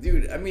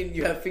 Dude, I mean,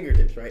 you have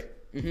fingertips, right?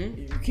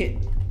 Mm-hmm. You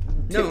can't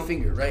tip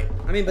finger, right?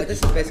 I mean, but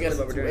this is basically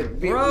what we're doing.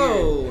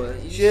 Bro,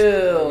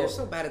 chill. You're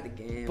so bad at the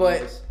game.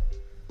 But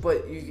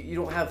you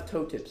don't have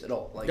toe tips at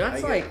all. Like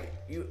That's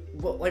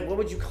what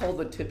would you call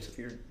the tips of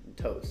your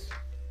toes?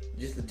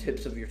 Just the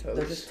tips of your toes.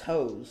 They're just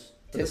toes.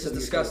 Tips This is of your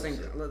disgusting.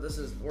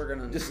 toes. We're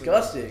gonna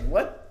Disgusting.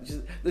 What?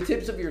 Just the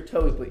tips of your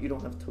toes, but you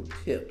don't have toe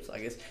tips, I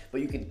guess.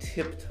 But you can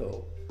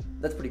tiptoe.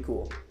 That's pretty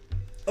cool.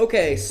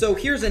 Okay, so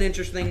here's an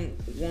interesting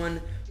one.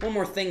 One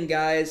more thing,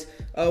 guys.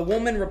 A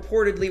woman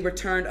reportedly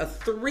returned a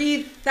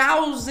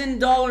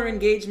 $3,000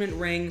 engagement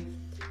ring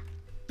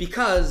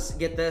because,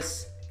 get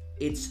this,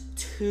 it's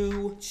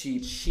too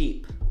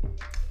cheap.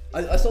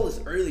 I saw this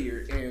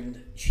earlier,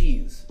 and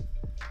cheese.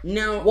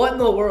 Now, What in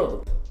the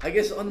world? I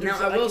guess I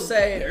will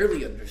say-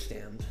 barely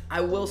understand.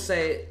 I will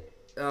say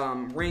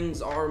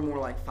rings are more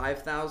like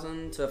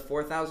 5,000 to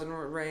 4,000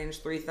 range,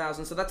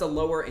 3,000, so that's a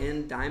lower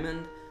end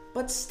diamond.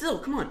 But still,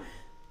 come on.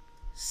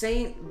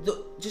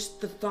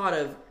 Just the thought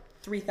of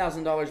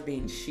 $3,000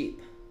 being cheap.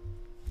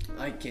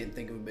 I can't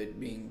think of it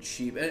being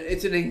cheap.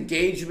 It's an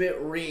engagement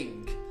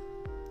ring.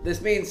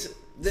 This means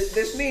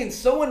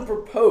someone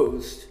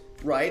proposed,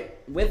 right?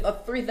 With a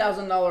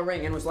 $3,000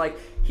 ring and was like,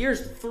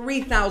 here's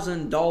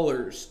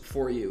 $3,000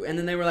 for you. And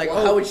then they were like,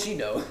 Well, how would she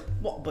know?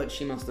 Well, but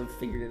she must have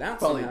figured it out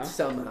Probably somehow.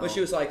 somehow. But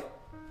she was like,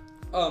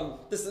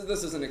 this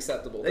isn't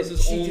acceptable. This And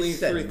is she only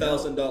just said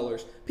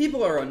 $3,000.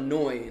 People are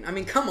annoying. I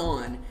mean, come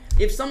on.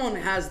 If someone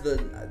has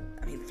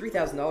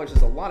 $3,000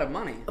 is a lot of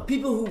money.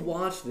 People who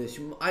watch this,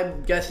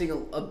 I'm guessing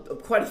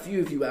quite a few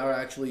of you are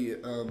actually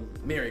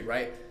married,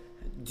 right?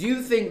 Do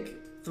you think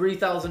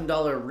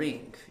 $3,000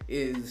 ring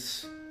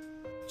is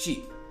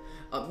cheap?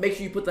 Make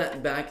sure you put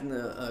that back in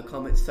the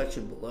comments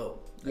section below.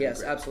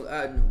 Yes, absolutely.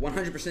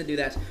 100% do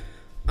that.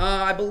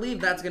 I believe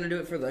that's gonna do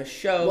it for the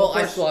show. Well, Of I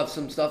course, still have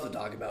some stuff to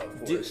talk about,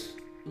 of course.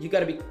 you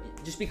gotta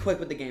just be quick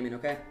with the gaming,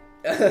 okay?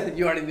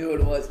 You already knew what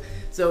it was.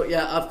 So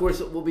yeah, of course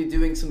we'll be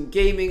doing some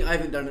gaming. I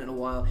haven't done it in a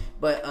while,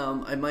 but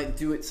I might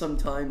do it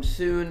sometime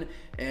soon,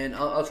 and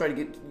I'll try to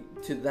get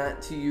to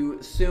that to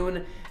you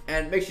soon.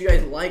 And make sure you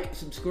guys like,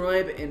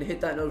 subscribe, and hit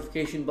that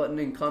notification button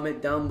and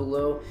comment down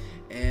below.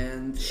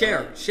 And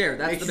share. That's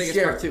the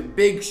biggest part. Too.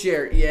 Big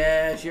share.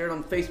 Yeah, share it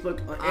on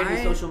Facebook, on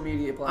any social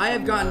media platform. I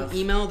have gotten an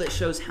email that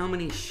shows how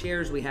many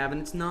shares we have,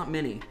 and it's not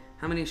many.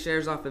 How many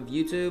shares off of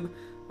YouTube?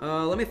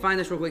 Let me find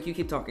this real quick. You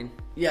keep talking.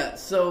 Yeah,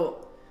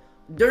 so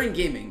during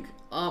gaming,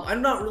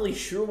 I'm not really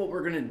sure what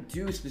we're gonna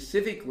do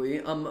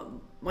specifically.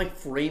 My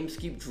frames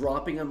keep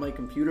dropping on my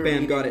computer.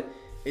 Bam, got it.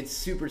 It's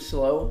super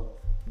slow,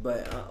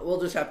 but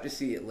we'll just have to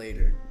see it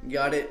later.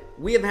 Got it?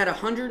 We have had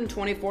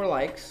 124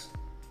 likes,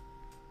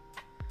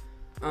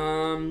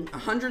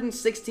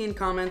 116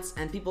 comments,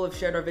 and people have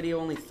shared our video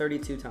only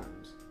 32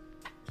 times.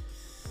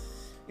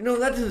 You know,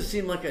 that doesn't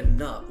seem like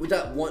enough. With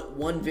that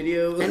one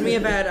video. And we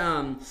have had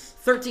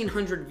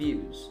 1,300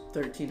 views.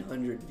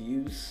 1,300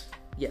 views?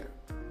 Yeah.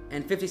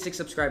 And 56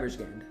 subscribers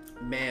gained.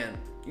 Man,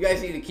 you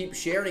guys need to keep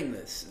sharing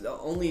this.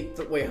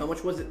 Wait, how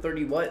much was it?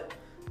 30 what?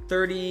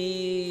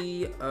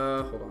 30,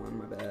 hold on,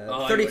 my bad.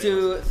 Oh,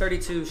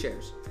 32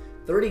 shares.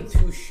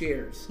 32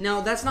 shares.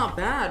 No, that's not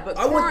bad, but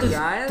I want this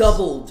guys.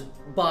 doubled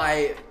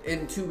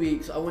in 2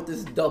 weeks. I want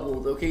this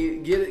doubled. Okay,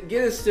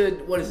 get us to,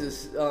 what is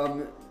this?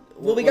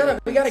 Well, we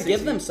gotta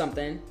give them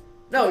something.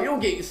 No, you don't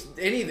get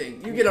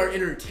anything. You get our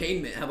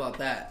entertainment. How about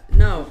that?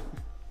 No.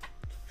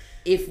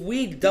 If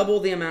we double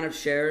the amount of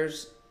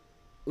shares,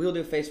 we'll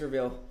do a face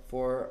reveal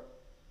for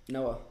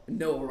Noah.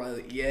 Noah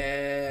Riley.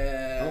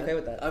 Yeah. I'm okay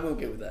with that. I'm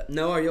okay with that.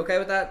 Noah, are you okay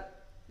with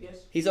that?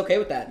 Yes. He's okay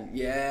with that.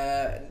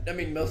 Yeah. I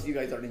mean, most of you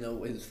guys already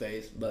know his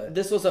face, but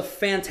this was a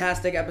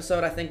fantastic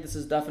episode. I think this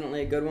is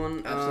definitely a good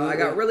one. Absolutely. I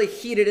got really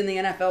heated in the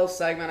NFL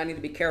segment. I need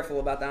to be careful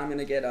about that. I'm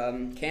gonna get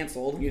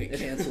canceled. You get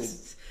canceled.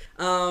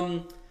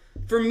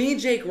 For me,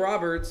 Jake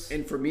Roberts.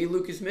 And for me,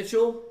 Lucas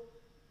Mitchell.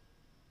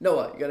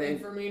 Noah, you got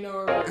And for me,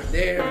 Noah.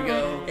 There we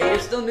go. Hey, you're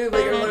still new,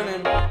 but you're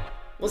learning.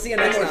 We'll see you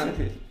next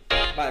time.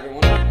 Bye,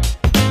 everyone.